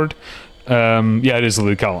Howard. Yeah, it is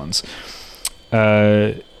Lily Collins.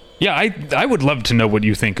 Yeah, I would love to know what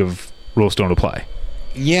you think of Rules Don't Apply.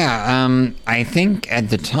 Yeah, I think at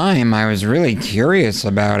the time I was really curious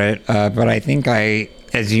about it, but I think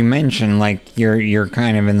as you mentioned, like you're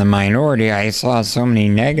kind of in the minority. I saw so many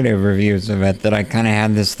negative reviews of it that I kind of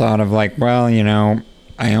had this thought of like, well, you know,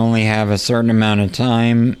 I only have a certain amount of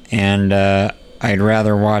time, and I'd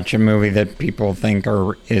rather watch a movie that people think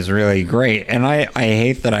is really great. And I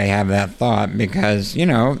hate that I have that thought, because, you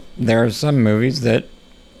know, there are some movies that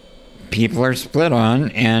people are split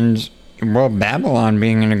on, and, well, Babylon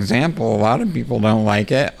being an example, a lot of people don't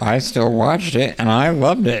like it. I still watched it, and I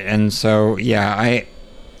loved it. And so, yeah,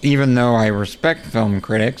 even though I respect film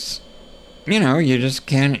critics, you know, you just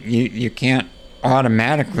can't, you can't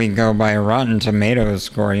automatically go by a Rotten Tomatoes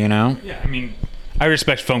score, you know? Yeah, I mean, I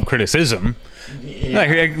respect film criticism. Yeah. Like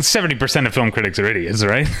 70% of film critics are idiots,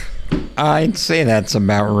 right? I'd say that's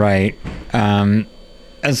about right.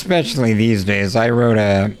 Especially these days.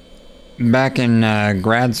 Back in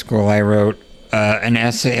grad school, I wrote an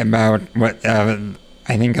essay about what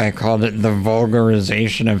I think I called it the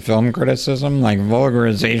vulgarization of film criticism, like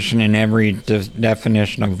vulgarization in every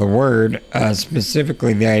definition of the word,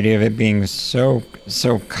 specifically the idea of it being so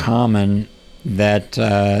common that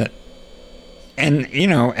and you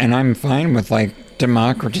know, and I'm fine with like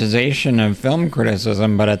democratization of film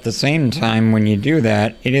criticism, but at the same time, when you do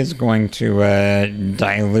that, it is going to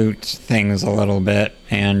dilute things a little bit,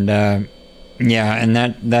 and yeah, and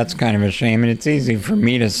that's kind of a shame. And it's easy for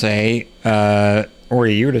me to say, or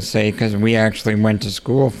you to say, because we actually went to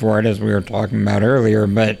school for it, as we were talking about earlier.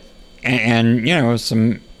 But and you know,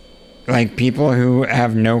 some like people who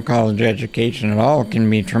have no college education at all can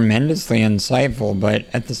be tremendously insightful, but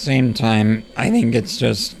at the same time, I think it's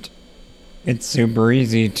super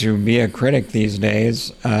easy to be a critic these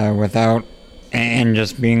days without and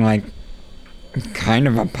just being like kind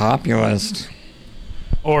of a populist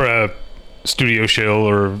or a studio shill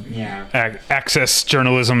or yeah. access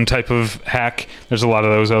journalism type of hack. There's a lot of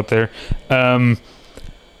those out there.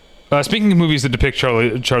 Speaking of movies that depict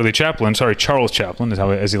Charles Chaplin is how,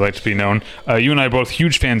 as he liked to be known. You and I are both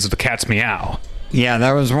huge fans of The Cat's Meow. Yeah,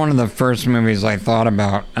 that was one of the first movies I thought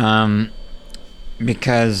about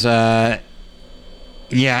because yeah,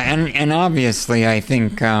 and obviously I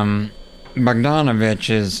think Bogdanovich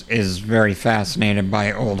is very fascinated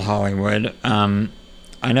by old Hollywood.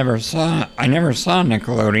 I never saw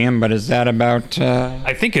Nickelodeon, but is that about?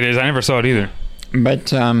 I think it is. I never saw it either.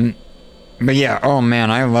 But yeah, oh man,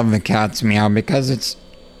 I love The Cat's Meow because it's.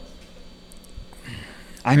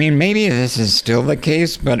 I mean, maybe this is still the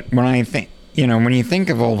case, but when you think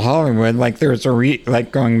of old Hollywood, like there's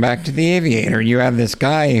like going back to The Aviator, you have this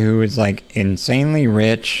guy who is like insanely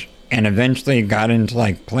rich and eventually got into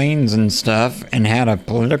like planes and stuff and had a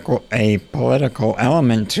political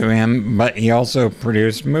element to him, but he also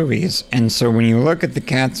produced movies. And so when you look at The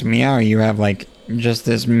Cat's Meow, you have like just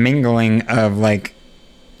this mingling of like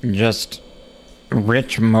just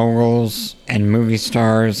rich moguls and movie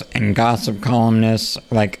stars and gossip columnists,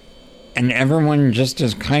 like, and everyone just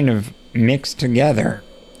is kind of mixed together.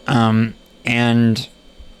 And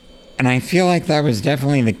I feel like that was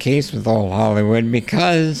definitely the case with old Hollywood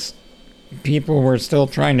because people were still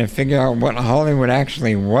trying to figure out what Hollywood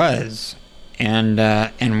actually was and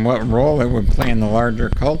what role it would play in the larger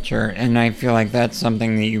culture. And I feel like that's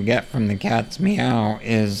something that you get from The Cat's Meow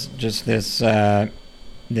is just this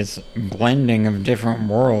this blending of different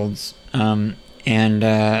worlds. But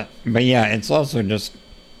yeah, it's also just,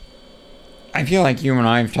 I feel like you and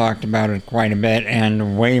I have talked about it quite a bit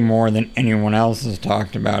and way more than anyone else has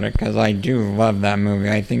talked about it because I do love that movie.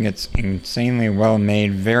 I think it's insanely well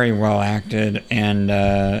made, very well acted, and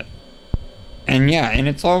yeah, and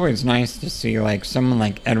it's always nice to see like someone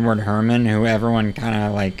like Edward Herrmann, who everyone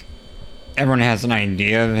has an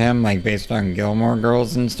idea of him like based on Gilmore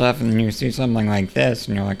Girls and stuff, and then you see something like this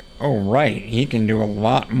and you're like, oh right, he can do a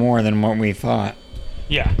lot more than what we thought.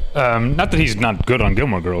 Yeah, not that he's not good on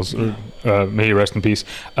Gilmore Girls. May he rest in peace.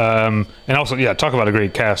 And also, yeah, talk about a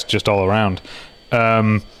great cast just all around.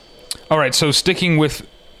 All right, so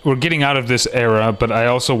we're getting out of this era, but I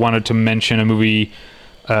also wanted to mention a movie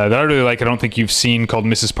that I really like. I don't think you've seen, called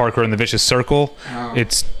Mrs. Parker and the Vicious Circle. Oh.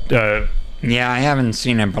 It's yeah, I haven't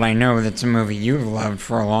seen it, but I know that's a movie you've loved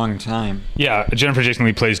for a long time. Yeah, Jennifer Jason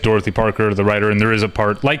Leigh plays Dorothy Parker, the writer, and there is a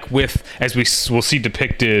part, like with, as we will see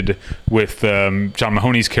depicted with John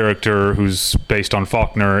Mahoney's character, who's based on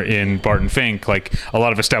Faulkner in Barton Fink, like a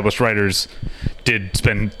lot of established writers did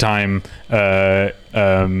spend time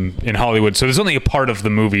in Hollywood. So there's only a part of the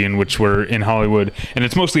movie in which we're in Hollywood, and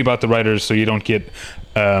it's mostly about the writers, so you don't get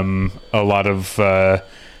a lot of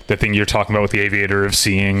the thing you're talking about with The Aviator of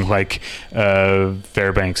seeing like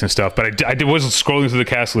Fairbanks and stuff. But I was scrolling through the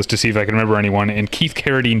cast list to see if I can remember anyone, and Keith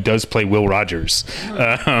Carradine does play Will Rogers in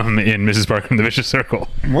Mrs. Parker and the Vicious Circle.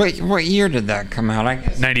 What year did that come out? I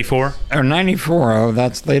guess 94. Oh, 94. Oh,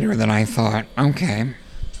 that's later than I thought. Okay.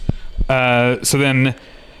 So then,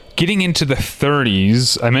 getting into the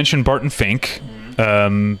 30s, I mentioned Barton Fink. I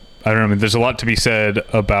don't know. There's a lot to be said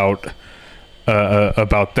about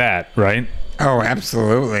that, right? Oh,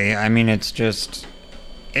 absolutely. I mean, it's just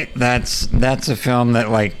that's a film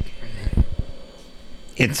that like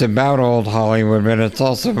it's about old Hollywood, but it's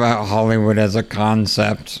also about Hollywood as a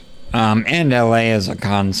concept, and LA as a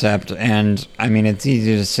concept. And I mean, it's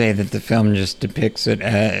easy to say that the film just depicts it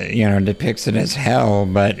as hell,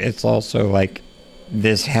 but it's also like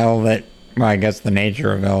this hell that, well, I guess the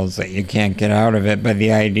nature of hell is that you can't get out of it, but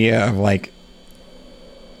the idea of like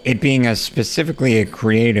it being specifically a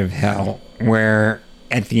creative hell, where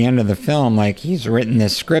at the end of the film, like, he's written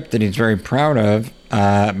this script that he's very proud of,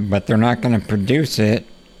 but they're not going to produce it,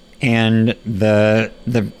 and the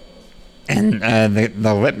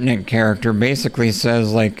Lipnick character basically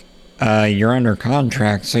says, like, you're under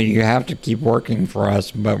contract, so you have to keep working for us,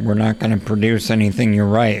 but we're not going to produce anything you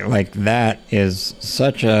write. Like, that is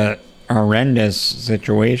such a horrendous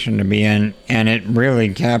situation to be in, and it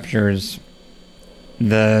really captures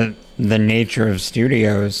the nature of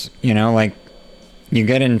studios. You know, like you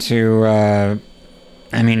get into.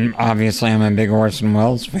 I mean, obviously, I'm a big Orson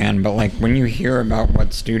Welles fan, but like when you hear about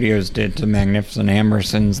what studios did to Magnificent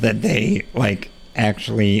Ambersons, that they like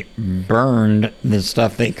actually burned the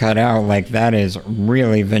stuff they cut out, like that is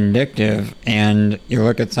really vindictive. And you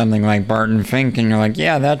look at something like Barton Fink, and you're like,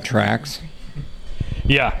 yeah, that tracks.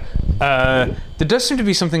 Yeah. There does seem to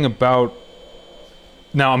be something about...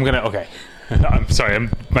 Now I'm going to... Okay. I'm sorry.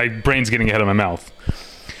 My brain's getting ahead of my mouth.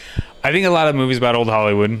 I think a lot of movies about old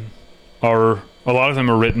Hollywood are... A lot of them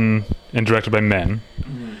are written and directed by men.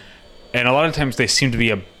 Mm-hmm. And a lot of times they seem to be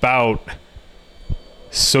about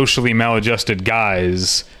socially maladjusted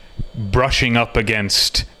guys brushing up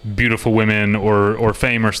against beautiful women or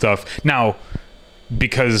fame or stuff. Now,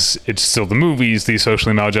 because it's still the movies, these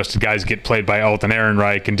socially maladjusted guys get played by Alton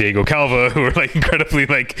Ehrenreich and Diego Calva, who are like incredibly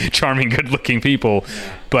like charming, good-looking people.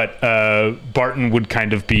 But Barton would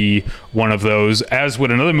kind of be one of those, as would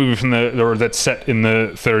another movie from that's set in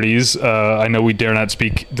the 30s. I know we dare not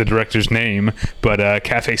speak the director's name, but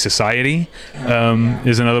Cafe Society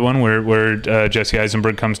is another one where Jesse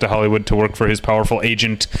Eisenberg comes to Hollywood to work for his powerful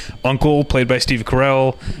agent uncle, played by Steve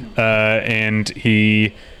Carell, and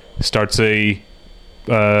he starts he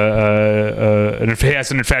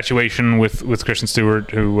has an infatuation with Kristen Stewart,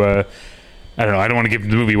 who I don't know. I don't want to give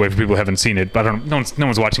the movie away for people who haven't seen it, but no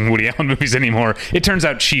one's watching Woody Allen movies anymore. It turns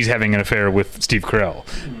out she's having an affair with Steve Carell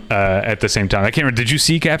at the same time. I can't remember. Did you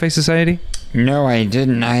see Cafe Society? No, I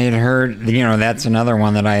didn't. I had heard, that's another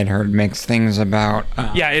one that I had heard mixed things about.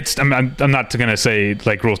 Yeah, I'm not going to say,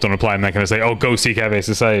 like, rules don't apply. I'm not going to say, oh, go see Cafe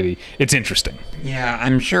Society. It's interesting. Yeah,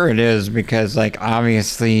 I'm sure it is, because, like,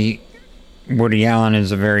 obviously Woody Allen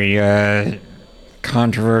is a very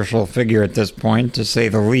controversial figure at this point, to say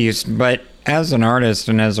the least, but as an artist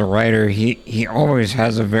and as a writer, he always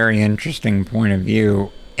has a very interesting point of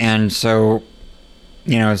view. And so,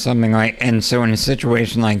 something like, and so in a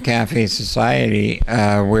situation like Cafe Society,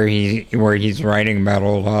 where he's writing about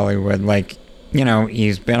old Hollywood, like,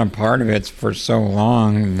 he's been a part of it for so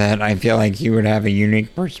long that I feel like he would have a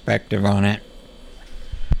unique perspective on it.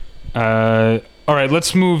 All right,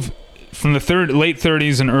 let's move from the late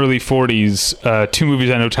 30s and early 40s. Two movies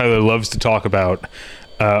I know Tyler loves to talk about.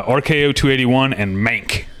 RKO 281 and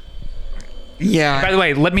Mank. Yeah. By the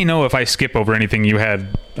way, let me know if I skip over anything you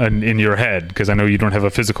had in your head, because I know you don't have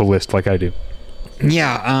a physical list like I do.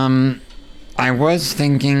 Yeah, I was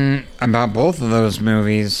thinking about both of those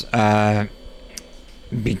movies,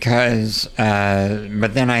 because,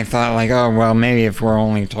 but then I thought, like, oh, well, maybe if we're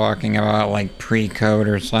only talking about, like, pre-code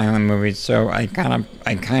or silent movies, so I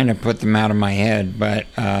kind of put them out of my head, but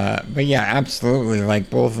yeah, absolutely,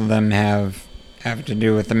 like, both of them have to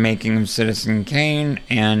do with the making of Citizen Kane,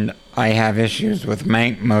 and I have issues with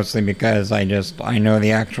Mank mostly because I know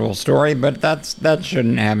the actual story, but that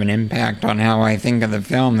shouldn't have an impact on how I think of the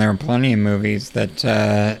film. There are plenty of movies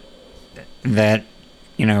that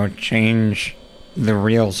change the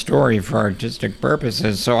real story for artistic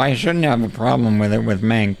purposes, so I shouldn't have a problem with it with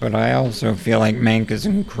Mank, but I also feel like Mank is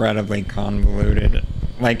incredibly convoluted.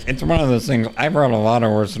 Like, it's one of those things, I've read a lot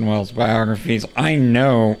of Orson Welles biographies. I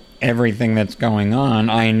know everything that's going on.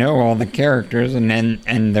 I know all the characters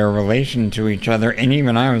and their relation to each other, and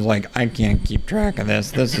even I was like, I can't keep track of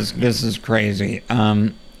this. This is crazy.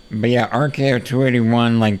 But yeah, RKO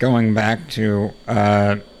 281, like, going back to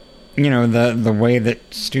the way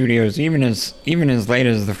that studios, even as late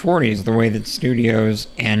as the 40s, the way that studios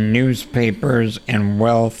and newspapers and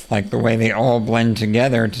wealth, like the way they all blend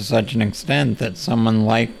together to such an extent that someone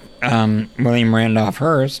like William Randolph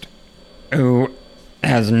Hearst, who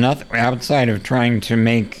has nothing outside of trying to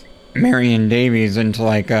make Marion Davies into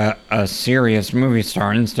like a serious movie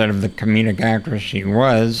star instead of the comedic actress she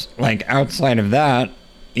was, like, outside of that,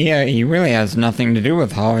 yeah, he really has nothing to do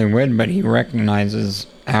with Hollywood, but he recognizes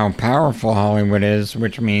how powerful Hollywood is,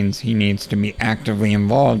 which means he needs to be actively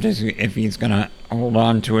involved if he's going to hold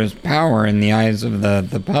on to his power in the eyes of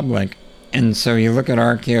the public. And so you look at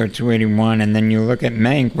RKO 281, and then you look at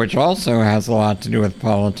Mank, which also has a lot to do with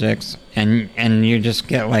politics, and you just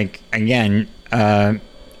get, like, again, a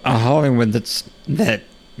Hollywood that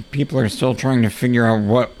people are still trying to figure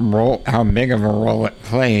out how big of a role it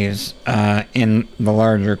plays in the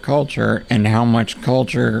larger culture, and how much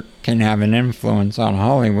culture can have an influence on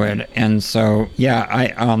Hollywood. And so,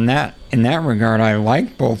 yeah, in that regard, I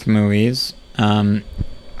like both movies. I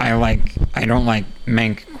don't like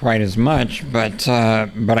Mank quite as much, but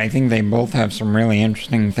I think they both have some really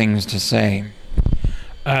interesting things to say.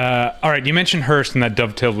 All right, you mentioned Hearst, and that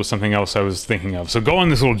dovetailed with something else I was thinking of. So go on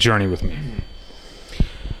this little journey with me.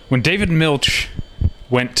 When David Milch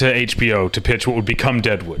went to HBO to pitch what would become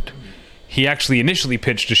Deadwood, he actually initially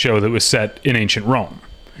pitched a show that was set in ancient Rome.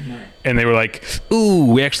 And they were like, ooh,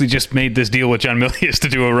 we actually just made this deal with John Milius to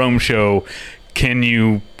do a Rome show. Can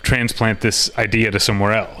you transplant this idea to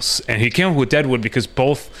somewhere else? And he came up with Deadwood because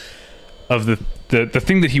both of the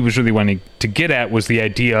thing that he was really wanting to get at was the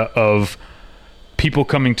idea of people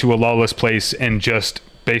coming to a lawless place and just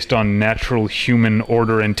based on natural human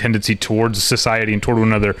order and tendency towards society and toward one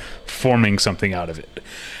another, forming something out of it.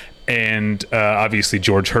 And obviously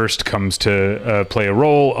George Hearst comes to play a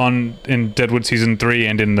role in Deadwood season 3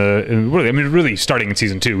 and really starting in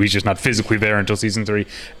season 2. He's just not physically there until season 3,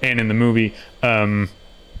 and in the movie.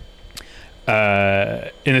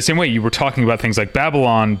 In the same way, you were talking about things like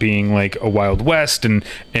Babylon being like a Wild West and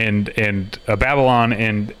a Babylon,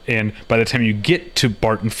 and by the time you get to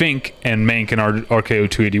Barton Fink and Mank and RKO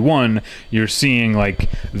 281, you're seeing like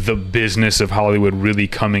the business of Hollywood really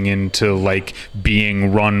coming into like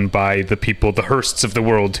being run by the people, the Hearsts of the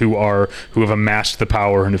world, who have amassed the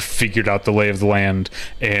power and have figured out the lay of the land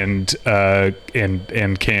and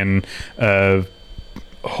can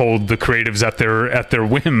hold the creatives at their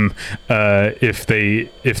whim if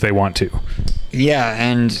they want to.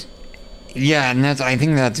 And I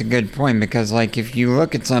think that's a good point, because like if you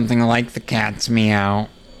look at something like The Cat's Meow,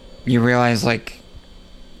 you realize like,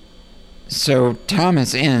 so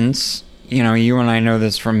Thomas Ince, you and I know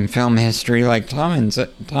this from film history, like Thomas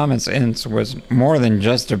Ince was more than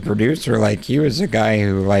just a producer. Like he was a guy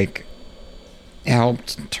who like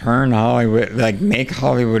helped turn Hollywood, like make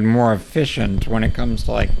Hollywood more efficient when it comes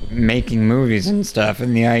to like making movies and stuff.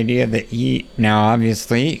 And the idea that now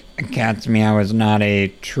obviously Cat's Meow is not a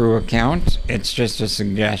true account, it's just a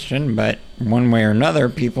suggestion, but one way or another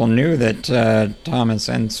people knew that Thomas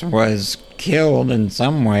Ince was killed in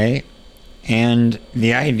some way, and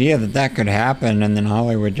the idea that could happen and then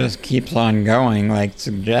Hollywood just keeps on going like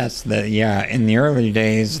suggests that in the early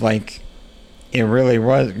days, like it really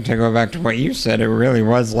was, to go back to what you said, it really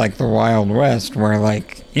was like the Wild West, where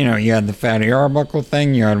like, you had the Fatty Arbuckle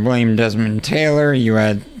thing, you had William Desmond Taylor, you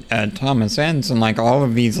had Thomas Ince, and like all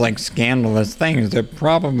of these like scandalous things that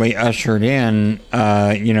probably ushered in,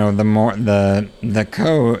 the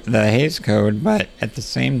Hays Code, but at the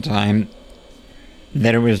same time,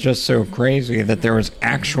 that it was just so crazy that there was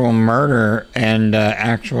actual murder and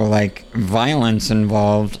actual like violence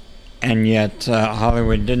involved. And yet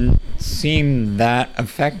Hollywood didn't seem that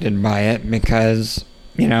affected by it because,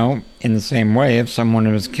 in the same way, if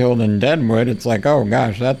someone was killed in Deadwood, it's like, oh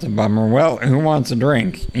gosh, that's a bummer. Well, who wants a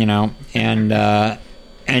drink, And I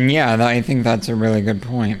think that's a really good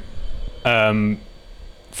point.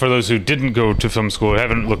 For those who didn't go to film school,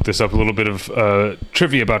 haven't looked this up, a little bit of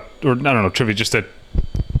trivia about, or I don't know, trivia, just a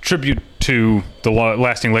tribute to the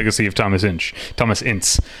lasting legacy of Thomas Ince.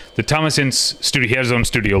 The Thomas Ince studio, he has his own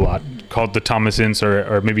studio lot called the Thomas Ince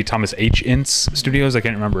or maybe Thomas H. Ince Studios, I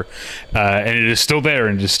can't remember. And it is still there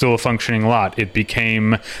and it is still a functioning lot. It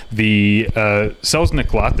became the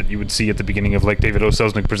Selznick lot that you would see at the beginning of like David O.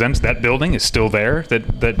 Selznick Presents. That building is still there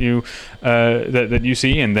that you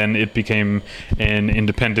see, and then it became an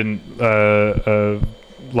independent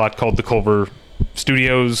lot called the Culver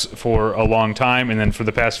Studios for a long time, and then for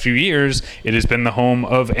the past few years it has been the home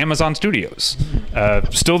of Amazon Studios.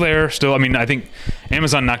 Still there, I mean, I think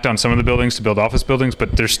Amazon knocked down some of the buildings to build office buildings,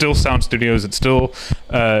 but there's still sound studios. It's still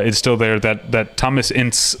there. That Thomas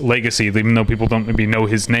Ince legacy, even though people don't maybe know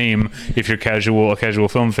his name, if you're a casual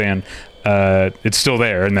film fan, it's still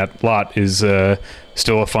there, and that lot is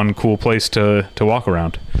still a fun, cool place to walk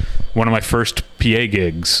around. One of my first PA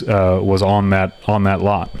gigs was on that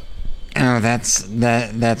lot. Oh, that's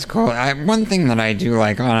cool. One thing that I do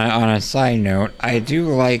like, on a side note, I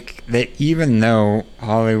do like that even though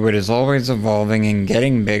Hollywood is always evolving and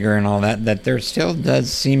getting bigger and all that there still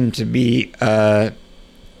does seem to be a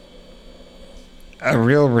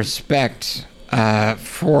real respect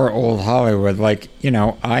for old Hollywood. Like,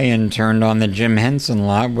 I interned on the Jim Henson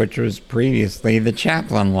lot, which was previously the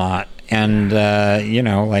Chaplin lot. And,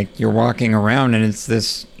 like you're walking around and it's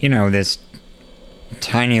this, this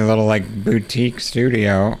tiny little like boutique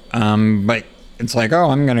studio, but it's like, oh,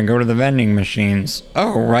 I'm gonna go to the vending machines.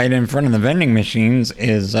 Oh, right in front of the vending machines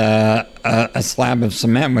is a slab of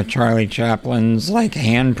cement with Charlie Chaplin's like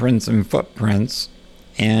handprints and footprints,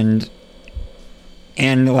 and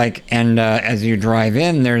as you drive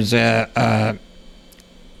in, there's a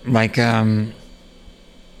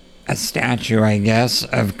statue, I guess,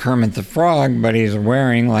 of Kermit the Frog, but he's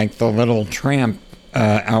wearing like the little tramp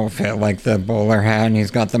outfit, like the bowler hat, and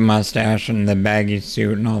he's got the mustache and the baggy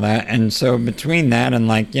suit and all that. And so between that and,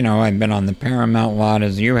 like, you know, I've been on the Paramount lot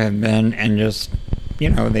as you have been, and just, you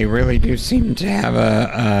know, they really do seem to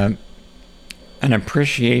have an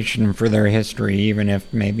appreciation for their history, even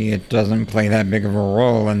if maybe it doesn't play that big of a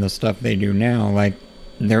role in the stuff they do now. Like,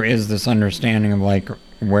 there is this understanding of, like,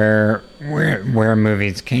 where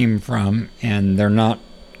movies came from, and they're not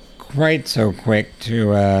quite so quick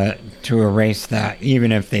to erase that,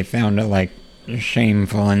 even if they found it, like,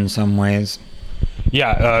 shameful in some ways.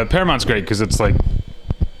 Yeah, Paramount's great because it's like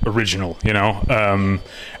original, you know.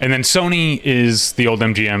 And then Sony is the old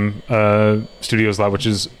MGM Studios lot, which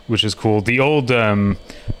is cool. The old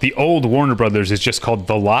Warner Brothers is just called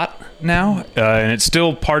The Lot now, and it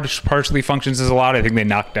still partially functions as a lot. I think they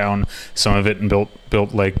knocked down some of it and built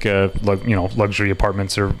like luxury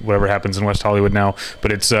apartments or whatever happens in West Hollywood now.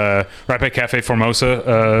 But it's right by Cafe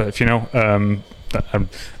Formosa, if you know.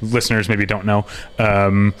 Listeners maybe don't know,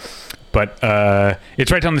 but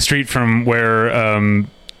it's right down the street from where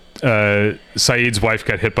Saeed's wife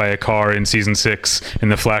got hit by a car in season 6 in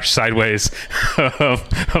the flash sideways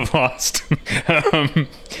of Lost.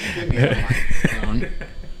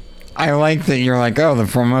 I like that you're like, oh, the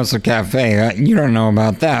Formosa Cafe. You don't know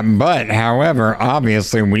about that. But, however,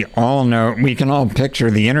 obviously, we can all picture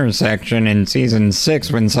the intersection in season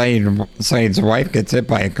 6 when Saeed's wife gets hit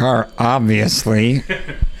by a car, obviously.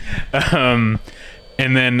 And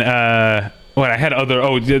then, I had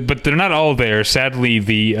but they're not all there. Sadly,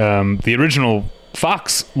 the original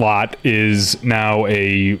Fox lot is now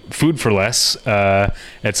a Food for Less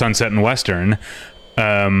at Sunset and Western.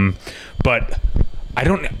 But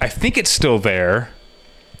I think it's still there.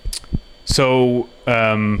 So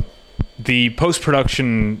the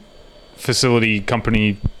post-production facility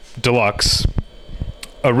company Deluxe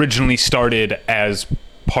originally started as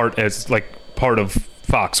part of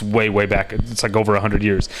Fox way back. It's like over 100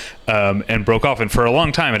 years, and broke off. And for a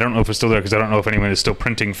long time, I don't know if it's still there because I don't know if anyone is still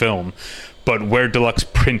printing film. But where Deluxe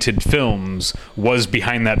printed films was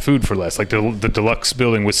behind that Food for Less. Like the Deluxe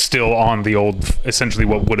building was still on the old, essentially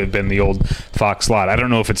what would have been the old Fox lot. I don't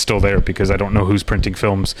know if it's still there because I don't know who's printing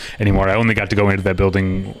films anymore. I only got to go into that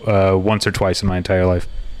building once or twice in my entire life.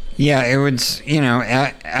 Yeah, it was, you know,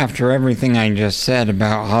 after everything I just said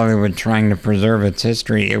about Hollywood trying to preserve its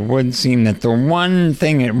history, it would seem that the one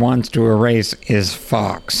thing it wants to erase is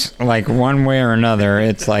Fox. Like, one way or another,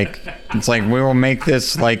 it's like we will make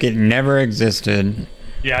this like it never existed.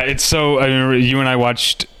 Yeah, it's so, I remember you and I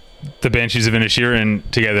watched The Banshees of Inisherin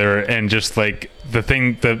together, and just like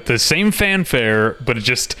the same fanfare, but it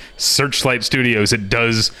just Searchlight Studios, it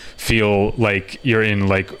does feel like you're in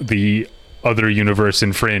like the other universe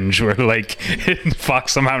in Fringe, where like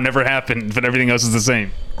Fox somehow never happened, but everything else is the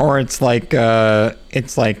same. Or it's like a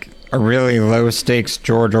really low stakes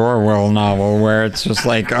George Orwell novel where it's just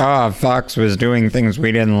like, Fox was doing things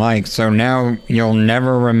we didn't like, so now you'll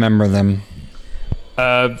never remember them.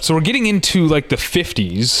 So we're getting into like the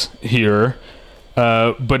 50s here.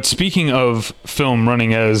 But speaking of film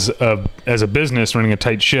running as a business, running a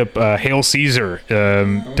tight ship, Hail Caesar,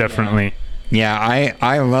 definitely. Yeah,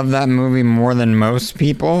 I love that movie more than most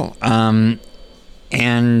people, and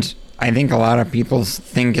I think a lot of people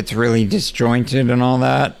think it's really disjointed and all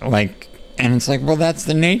that, like, and it's like, well, that's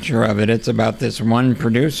the nature of it. It's about this one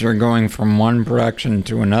producer going from one production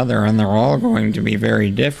to another, and they're all going to be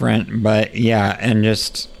very different, but yeah, and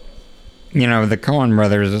just, you know, the Coen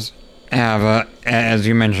brothers have, as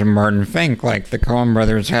you mentioned, Barton Fink, like, the Coen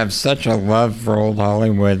brothers have such a love for old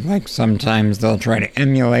Hollywood. Like, sometimes they'll try to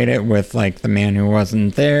emulate it with, like, The Man Who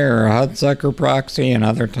Wasn't There or Hudsucker Proxy, and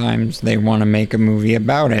other times they want to make a movie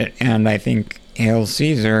about it. And I think Hail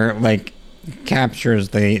Caesar, like, captures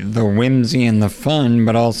the whimsy and the fun,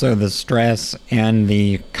 but also the stress and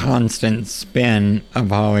the constant spin of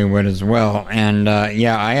Hollywood as well. And,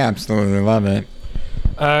 yeah, I absolutely love it.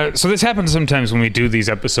 So this happens sometimes when we do these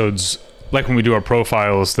episodes, like when we do our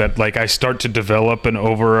profiles, that like I start to develop an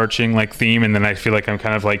overarching like theme, and then I feel like I'm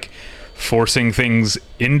kind of like forcing things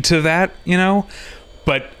into that, you know?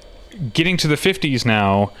 But getting to the 50s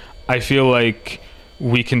now, I feel like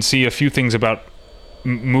we can see a few things about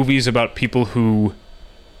movies about people who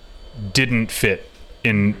didn't fit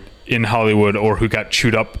in Hollywood, or who got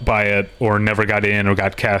chewed up by it, or never got in, or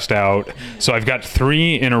got cast out. So I've got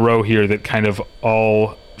 3 in a row here that kind of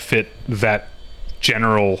all fit that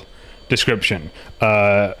general description.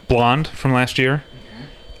 Blonde from last year,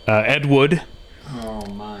 Ed Wood,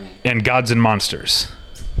 and Gods and Monsters.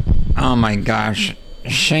 Oh my gosh,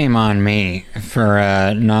 shame on me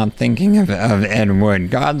for not thinking of Ed Wood.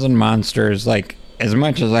 Gods and Monsters, like, as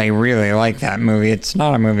much as I really like that movie, it's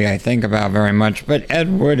not a movie I think about very much. But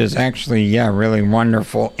Ed Wood is actually, really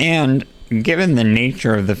wonderful. And given the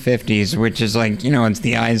nature of the 50s, which is like, it's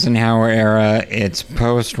the Eisenhower era, it's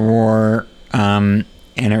post-war, and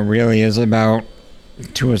it really is about,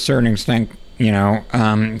 to a certain extent,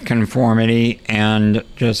 conformity and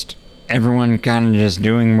just everyone kind of just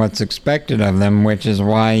doing what's expected of them, which is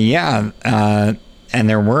why, and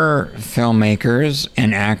there were filmmakers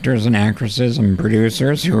and actors and actresses and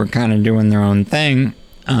producers who were kind of doing their own thing.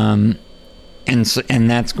 And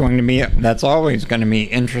that's always going to be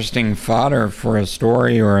interesting fodder for a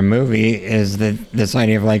story or a movie, is that this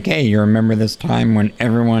idea of like, hey, you remember this time when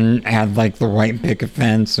everyone had like the white picket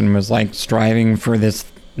fence and was like striving for this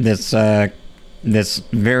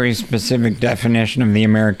very specific definition of the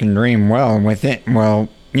American dream.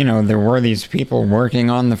 There were these people working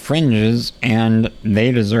on the fringes, and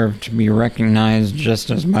they deserve to be recognized just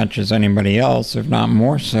as much as anybody else, if not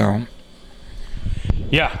more so.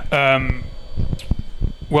 Yeah.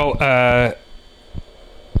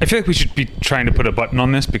 I feel like we should be trying to put a button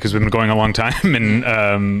on this because we've been going a long time, and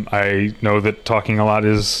I know that talking a lot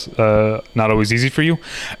is not always easy for you.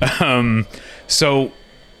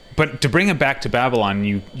 But to bring it back to Babylon,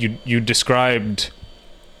 you described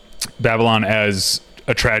Babylon as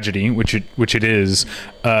a tragedy, which it is.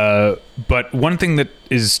 But one thing that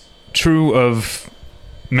is true of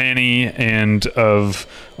Manny and of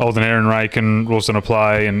Alden Ehrenreich and Rules Don't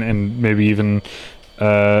Apply, and maybe even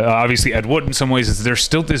obviously Ed Wood in some ways, is there's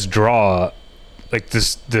still this draw, like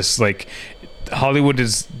this like Hollywood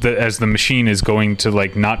is as the machine is going to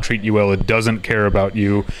like not treat you well. It doesn't care about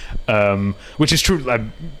you, which is true.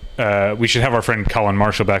 We should have our friend Colin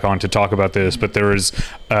Marshall back on to talk about this, but there is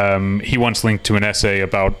he once linked to an essay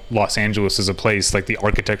about Los Angeles as a place, like the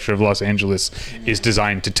architecture of Los Angeles is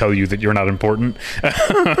designed to tell you that you're not important,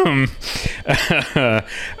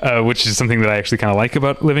 which is something that I actually kind of like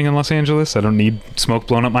about living in Los Angeles. I don't need smoke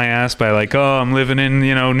blown up my ass by like, oh, I'm living in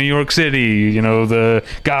New York City, the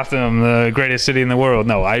Gotham, the greatest city in the world.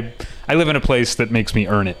 No, I live in a place that makes me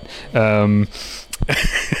earn it.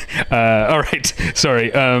 All right,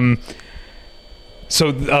 sorry. So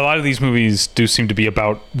a lot of these movies do seem to be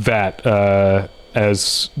about that.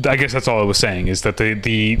 As I guess that's all I was saying, is that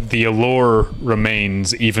the allure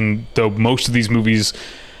remains, even though most of these movies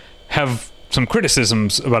have some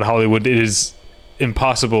criticisms about Hollywood. It is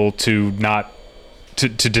impossible to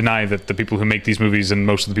deny that the people who make these movies and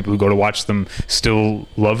most of the people who go to watch them still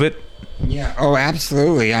love it. Yeah, oh,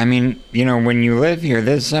 absolutely. I mean, when you live here,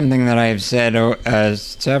 this is something that I've said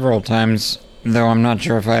several times, though I'm not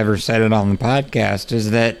sure if I ever said it on the podcast,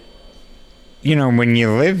 is that, when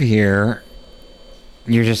you live here,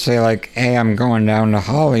 you just say like, hey, I'm going down to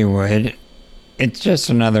Hollywood. It's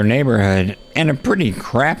just another neighborhood, and a pretty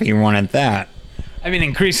crappy one at that. I mean,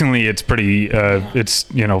 increasingly, it's pretty, it's,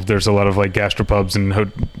 there's a lot of like gastropubs and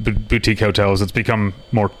boutique hotels. It's become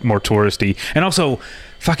more touristy. And also,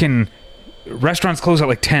 fucking restaurants close at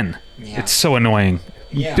like 10. Yeah. It's so annoying.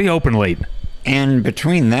 Yeah. Be open late. And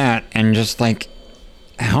between that and just like,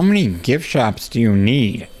 how many gift shops do you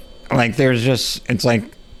need? Like, it's like,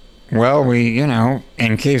 well, we,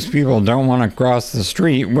 in case people don't want to cross the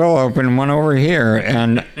street, we'll open one over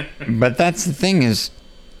here. But that's the thing is,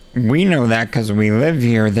 we know that because we live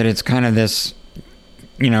here, that it's kind of this,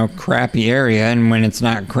 crappy area. And when it's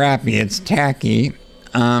not crappy, it's tacky.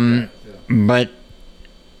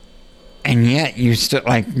 And yet you still,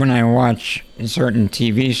 like, when I watch certain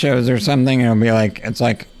TV shows or something, it'll be like, it's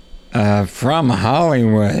like, from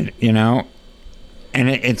Hollywood, And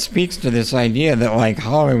it speaks to this idea that, like,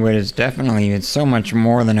 Hollywood is definitely, it's so much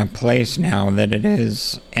more than a place now that it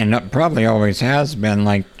is, and probably always has been,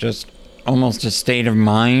 like, just almost a state of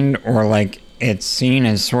mind, or, like, it's seen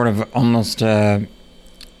as sort of almost a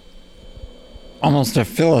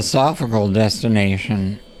philosophical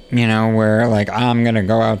destination. Where like, I'm going to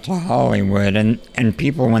go out to Hollywood, and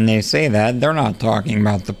people, when they say that, they're not talking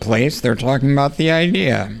about the place, they're talking about the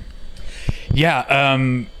idea. Yeah,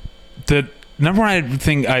 the number one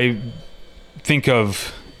thing I think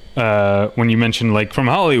of when you mention like from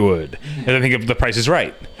Hollywood, and I think of The Price is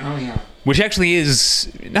Right. Oh yeah. Which actually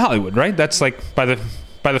is Hollywood, right? That's like by the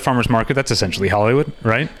farmer's market, that's essentially Hollywood,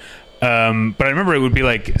 right? But I remember it would be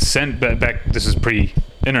like sent back, this is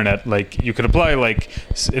pre-internet, like you could apply like,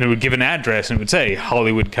 and it would give an address and it would say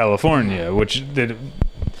Hollywood, California, which it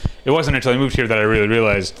wasn't until I moved here that I really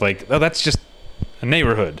realized like, oh, that's just a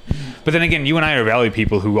neighborhood. But then again, you and I are Valley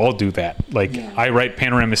people who all do that. Like, I write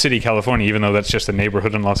Panorama City, California, even though that's just a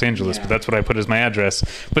neighborhood in Los Angeles, but that's what I put as my address.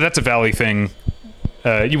 But that's a Valley thing.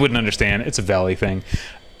 You wouldn't understand. It's a Valley thing.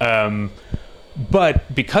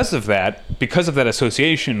 But because of that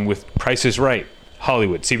association with Price is Right,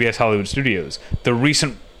 Hollywood, CBS Hollywood Studios, the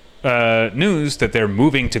recent news that they're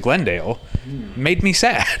moving to Glendale made me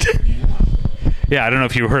sad. Yeah, I don't know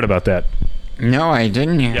if you heard about that. No, I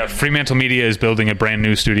didn't hear. Yeah, Fremantle Media is building a brand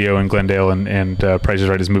new studio in Glendale, and Price is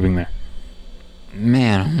Right is moving there.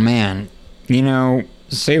 Man, oh man. You know,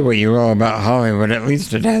 say what you will about Hollywood, at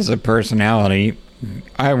least it has a personality.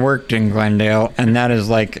 I worked in Glendale, and that is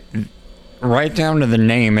like, right down to the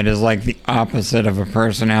name, it is like the opposite of a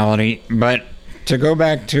personality. But to go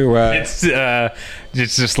back to...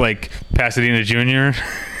 It's just like Pasadena Junior.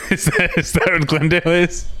 Is that what Glendale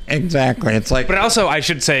is? Exactly. It's like... But also, I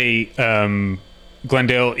should say,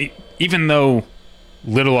 Glendale, even though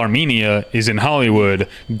Little Armenia is in Hollywood,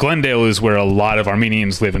 Glendale is where a lot of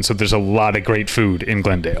Armenians live, and so there's a lot of great food in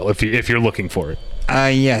Glendale if you're looking for it.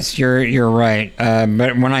 Yes, you're right.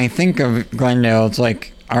 But when I think of Glendale, it's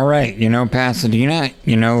like, all right, you know Pasadena,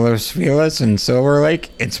 you know Los Feliz and Silver Lake.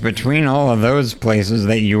 It's between all of those places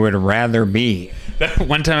that you would rather be.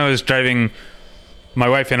 One time I was driving my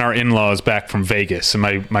wife and our in-laws back from Vegas, and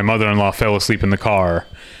my mother-in-law fell asleep in the car,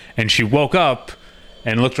 and she woke up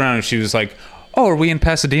and looked around, and she was like, "Oh, are we in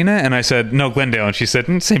Pasadena?" And I said, "No, Glendale." And she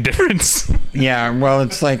said, "Same difference." Yeah, well,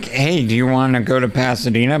 it's like, hey, do you want to go to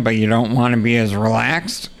Pasadena, but you don't want to be as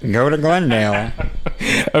relaxed? Go to Glendale.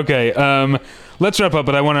 Okay, let's wrap up,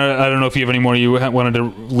 but I don't know if you have any more you wanted to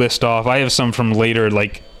list off. I have some from later,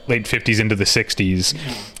 like late 50s into the 60s.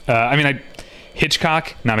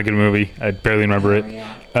 Hitchcock, not a good movie. I barely remember it.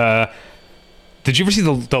 Yeah. Did you ever see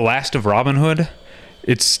The Last of Robin Hood?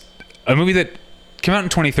 It's a movie that came out in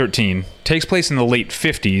 2013, takes place in the late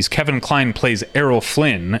 50s. Kevin Kline plays Errol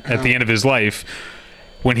Flynn at the end of his life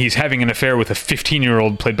when he's having an affair with a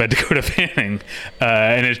 15-year-old played by Dakota Fanning.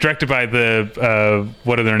 And it's directed by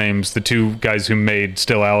what are their names? The two guys who made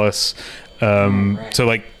Still Alice. Right. So,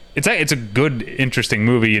 like, it's a good, interesting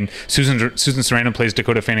movie. And Susan Sarandon plays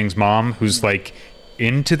Dakota Fanning's mom, who's, like,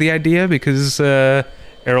 into the idea because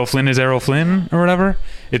Errol Flynn is Errol Flynn or whatever.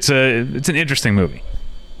 It's an interesting movie.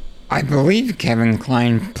 I believe Kevin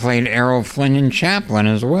Kline played Errol Flynn in Chaplin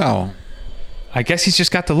as well. I guess he's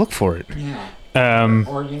just got to look for it. Yeah.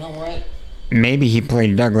 Or you know what? Maybe he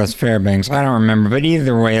played Douglas Fairbanks. I don't remember. But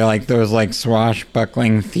either way, like those like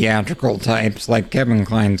swashbuckling theatrical types, like Kevin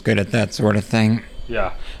Kline's good at that sort of thing.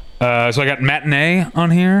 Yeah. So I got Matinee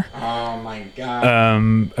on here. Oh my god.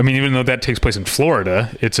 I mean, even though that takes place in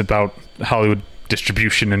Florida, it's about Hollywood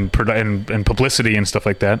distribution and publicity and stuff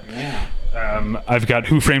like that. Yeah. I've got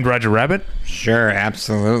Who Framed Roger Rabbit. Sure,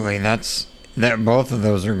 absolutely. Both of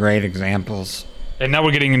those are great examples. And now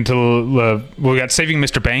we're getting into we got Saving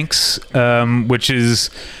Mr. Banks, which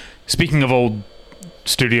is, speaking of old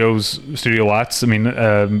studio lots. I mean,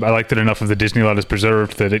 I like that enough of the Disney lot is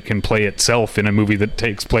preserved that it can play itself in a movie that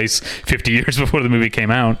takes place 50 years before the movie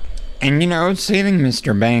came out. And you know, Saving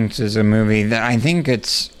Mr. Banks is a movie that I think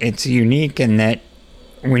it's unique in that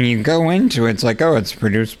when you go into it, it's like, oh, it's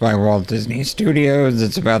produced by Walt Disney Studios.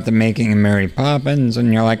 It's about the making of Mary Poppins,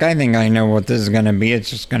 and you're like, I think I know what this is going to be.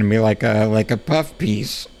 It's just going to be like a puff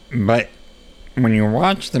piece. But when you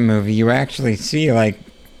watch the movie, you actually see, like,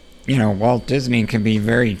 you know, Walt Disney can be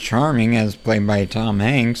very charming as played by Tom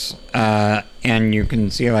Hanks, and you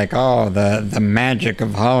can see like, oh, the magic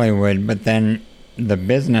of Hollywood. But then the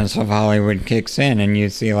business of Hollywood kicks in, and you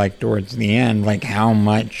see like towards the end, like how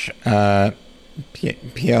much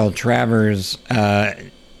P.L. Travers'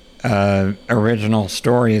 original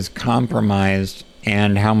story is compromised,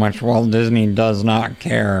 and how much Walt Disney does not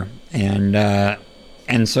care.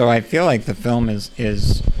 And so I feel like the film is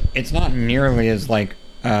it's not nearly as like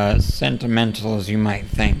sentimental as you might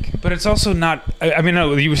think. But it's also not. I mean,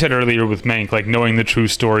 you said earlier with Mank, like knowing the true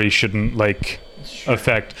story shouldn't like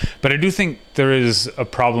affect. But I do think there is a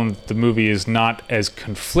problem that the movie is not as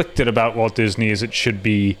conflicted about Walt Disney as it should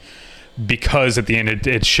be, because at the end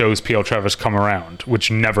it shows P.L. Travers come around,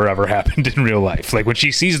 which never ever happened in real life. Like when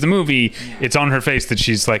she sees the movie, it's on her face that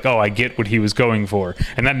she's like, oh, I get what he was going for,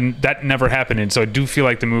 and that never happened. And so I do feel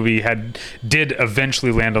like the movie did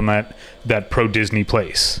eventually land on that pro-Disney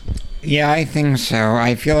place. Yeah, I think so.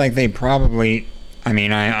 I feel like they probably, I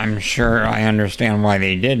mean, I'm sure I understand why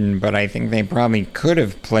they didn't, but I think they probably could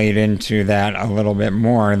have played into that a little bit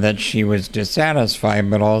more, that she was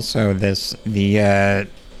dissatisfied, but also the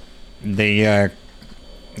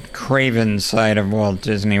craven side of Walt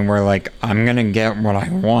Disney, where like, I'm gonna get what I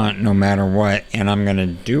want no matter what, and I'm gonna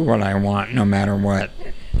do what I want no matter what.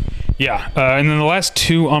 Yeah, and then the last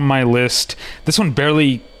two on my list, this one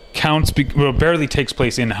barely counts, barely takes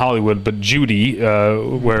place in Hollywood, but Judy,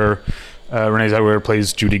 where Renee Zellweger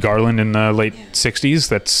plays Judy Garland in the late 60s.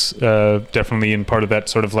 That's definitely in part of that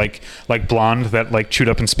sort of like Blonde, that like chewed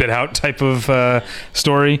up and spit out type of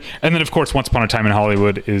story. And then, of course, Once Upon a Time in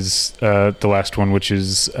Hollywood is the last one, which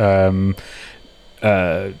is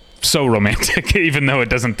so romantic, even though it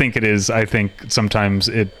doesn't think it is. I think sometimes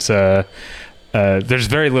it's there's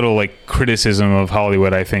very little like criticism of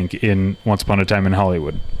Hollywood, I think, in Once Upon a Time in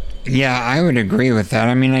Hollywood. Yeah, I would agree with that.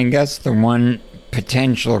 I mean, I guess the one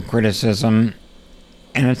potential criticism,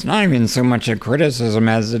 and it's not even so much a criticism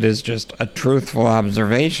as it is just a truthful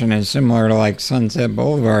observation, is similar to like Sunset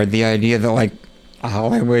Boulevard, the idea that like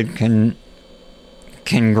Hollywood can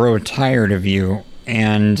grow tired of you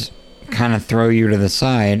and kind of throw you to the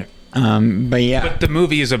side. But yeah. But the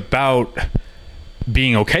movie is about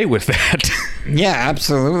being okay with that. Yeah,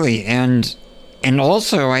 absolutely. And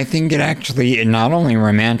also, I think it not only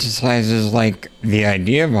romanticizes like the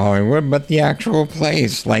idea of Hollywood, but the actual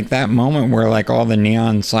place. Like that moment where like all the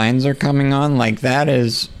neon signs are coming on, like that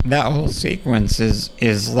whole sequence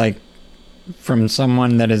is like from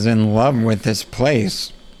someone that is in love with this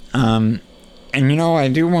place. And I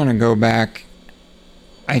do want to go back.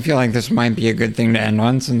 I feel like this might be a good thing to end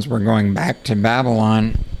on since we're going back to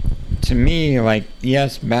Babylon. To me, like,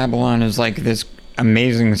 yes, Babylon is like this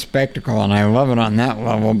amazing spectacle, and I love it on that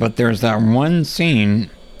level, but there's that one scene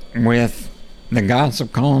with the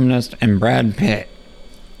gossip columnist and Brad Pitt.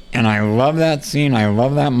 And I love that scene. I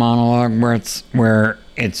love that monologue where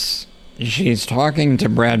she's talking to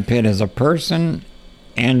Brad Pitt as a person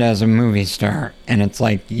and as a movie star. And it's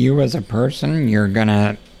like, you as a person, you're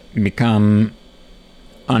gonna become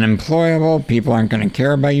unemployable, people aren't going to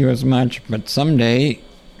care about you as much, but someday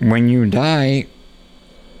when you die,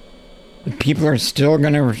 people are still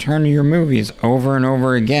going to return to your movies over and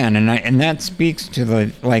over again, and that speaks to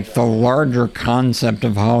the larger concept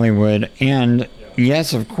of Hollywood. And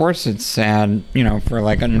yes, of course it's sad, for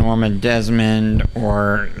like a Norma Desmond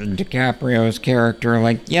or DiCaprio's character,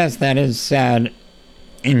 like yes, that is sad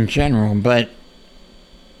in general, but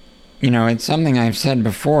it's something I've said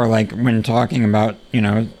before, like when talking about,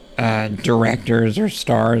 directors or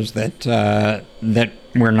stars that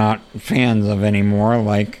we're not fans of anymore,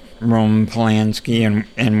 like Roman Polanski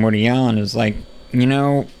and Woody Allen, is like,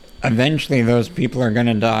 eventually those people are going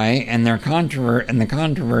to die, and the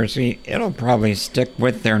controversy, it'll probably stick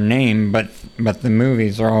with their name, but the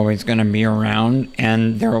movies are always going to be around,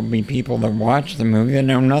 and there will be people that watch the movie that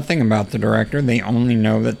know nothing about the director. They only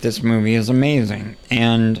know that this movie is amazing,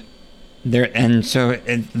 so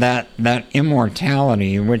that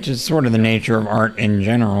immortality, which is sort of the nature of art in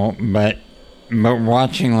general, but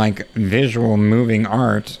watching like visual moving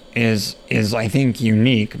art is I think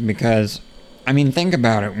unique, because I mean, think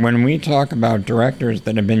about it. When we talk about directors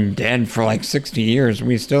that have been dead for like 60 years,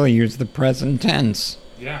 we still use the present tense.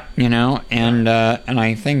 Yeah. And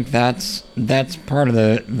I think that's part of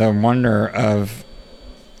the wonder of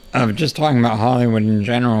just talking about Hollywood in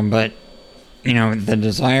general, but the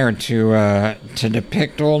desire to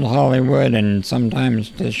depict old Hollywood and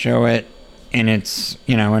sometimes to show it in its,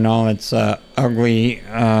 in all its ugly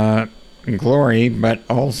glory, but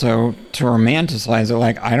also to romanticize it.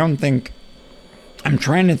 Like, I'm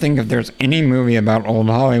trying to think if there's any movie about old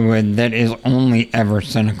Hollywood that is only ever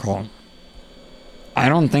cynical. I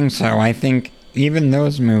don't think so. I think even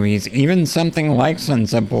those movies, even something like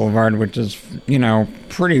Sunset Boulevard, which is,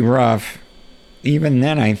 pretty rough, even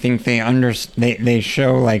then, I think they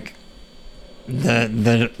show like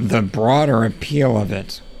the broader appeal of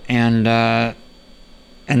it, and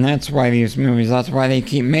that's why these movies, that's why they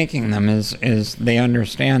keep making them, is they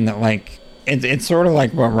understand that like it's sort of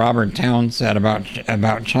like what Robert Towne said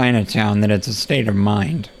about Chinatown, that it's a state of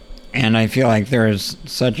mind. And I feel like there's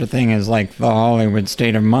such a thing as like the Hollywood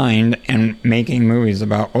state of mind, and making movies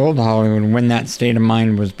about old Hollywood when that state of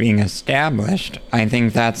mind was being established. I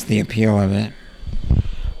think that's the appeal of it.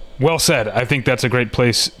 Well said. I think that's a great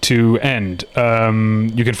place to end.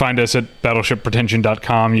 You can find us at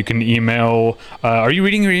battleshippretension.com. You can email. Are you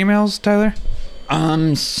reading your emails, Tyler?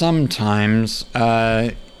 Sometimes.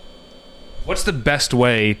 What's the best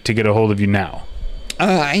way to get a hold of you now?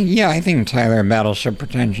 I think Tyler at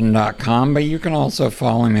battleshippretension.com, but you can also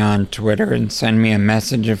follow me on Twitter and send me a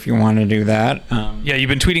message if you want to do that. Yeah, you've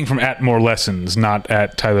been tweeting from @morelessons, not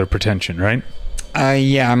at Tyler Pretension, right?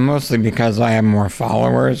 Yeah, mostly because I have more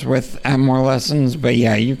followers with More Lessons, but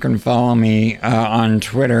yeah, you can follow me on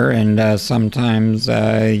Twitter, and sometimes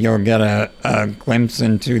you'll get a glimpse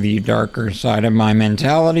into the darker side of my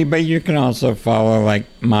mentality, but you can also follow like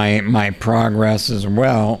my progress as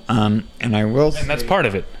well, and I will say, and that's part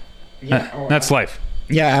of it. Yeah, that's life.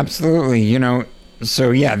 Yeah, absolutely.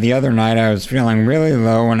 So yeah, the other night I was feeling really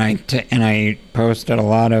low, and I posted a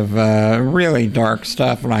lot of really dark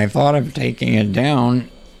stuff, and I thought of taking it down,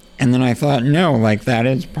 and then I thought, no, like that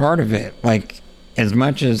is part of it. Like, as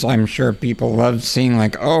much as I'm sure people love seeing,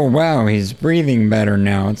 like, oh wow, he's breathing better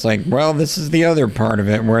now, it's like, well, this is the other part of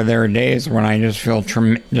it, where there are days when I just feel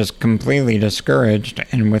just completely discouraged,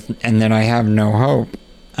 and that I have no hope.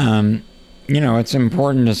 It's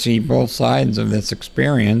important to see both sides of this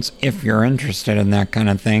experience if you're interested in that kind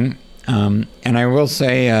of thing. And I will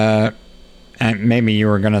say, and maybe you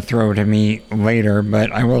were going to throw to me later,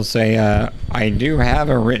 but I will say I do have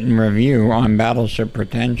a written review on Battleship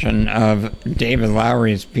Pretension of David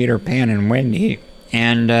Lowery's Peter Pan and Wendy.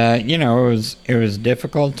 And, it was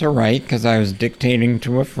difficult to write because I was dictating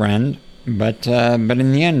to a friend. But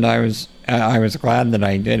in the end, I was glad that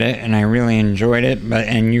I did it, and I really enjoyed it.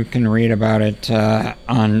 And you can read about it on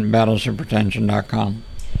BattleshipPretension.com.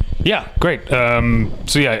 Yeah, great. I'm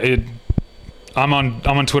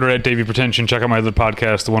on Twitter at Davey Pretension. Check out my other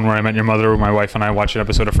podcast, the one where I Met Your Mother, where my wife and I watch an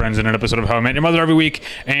episode of Friends and an episode of How I Met Your Mother every week.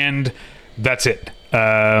 And that's it.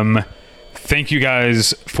 Thank you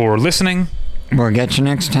guys for listening. We'll get you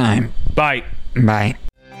next time. Bye. Bye.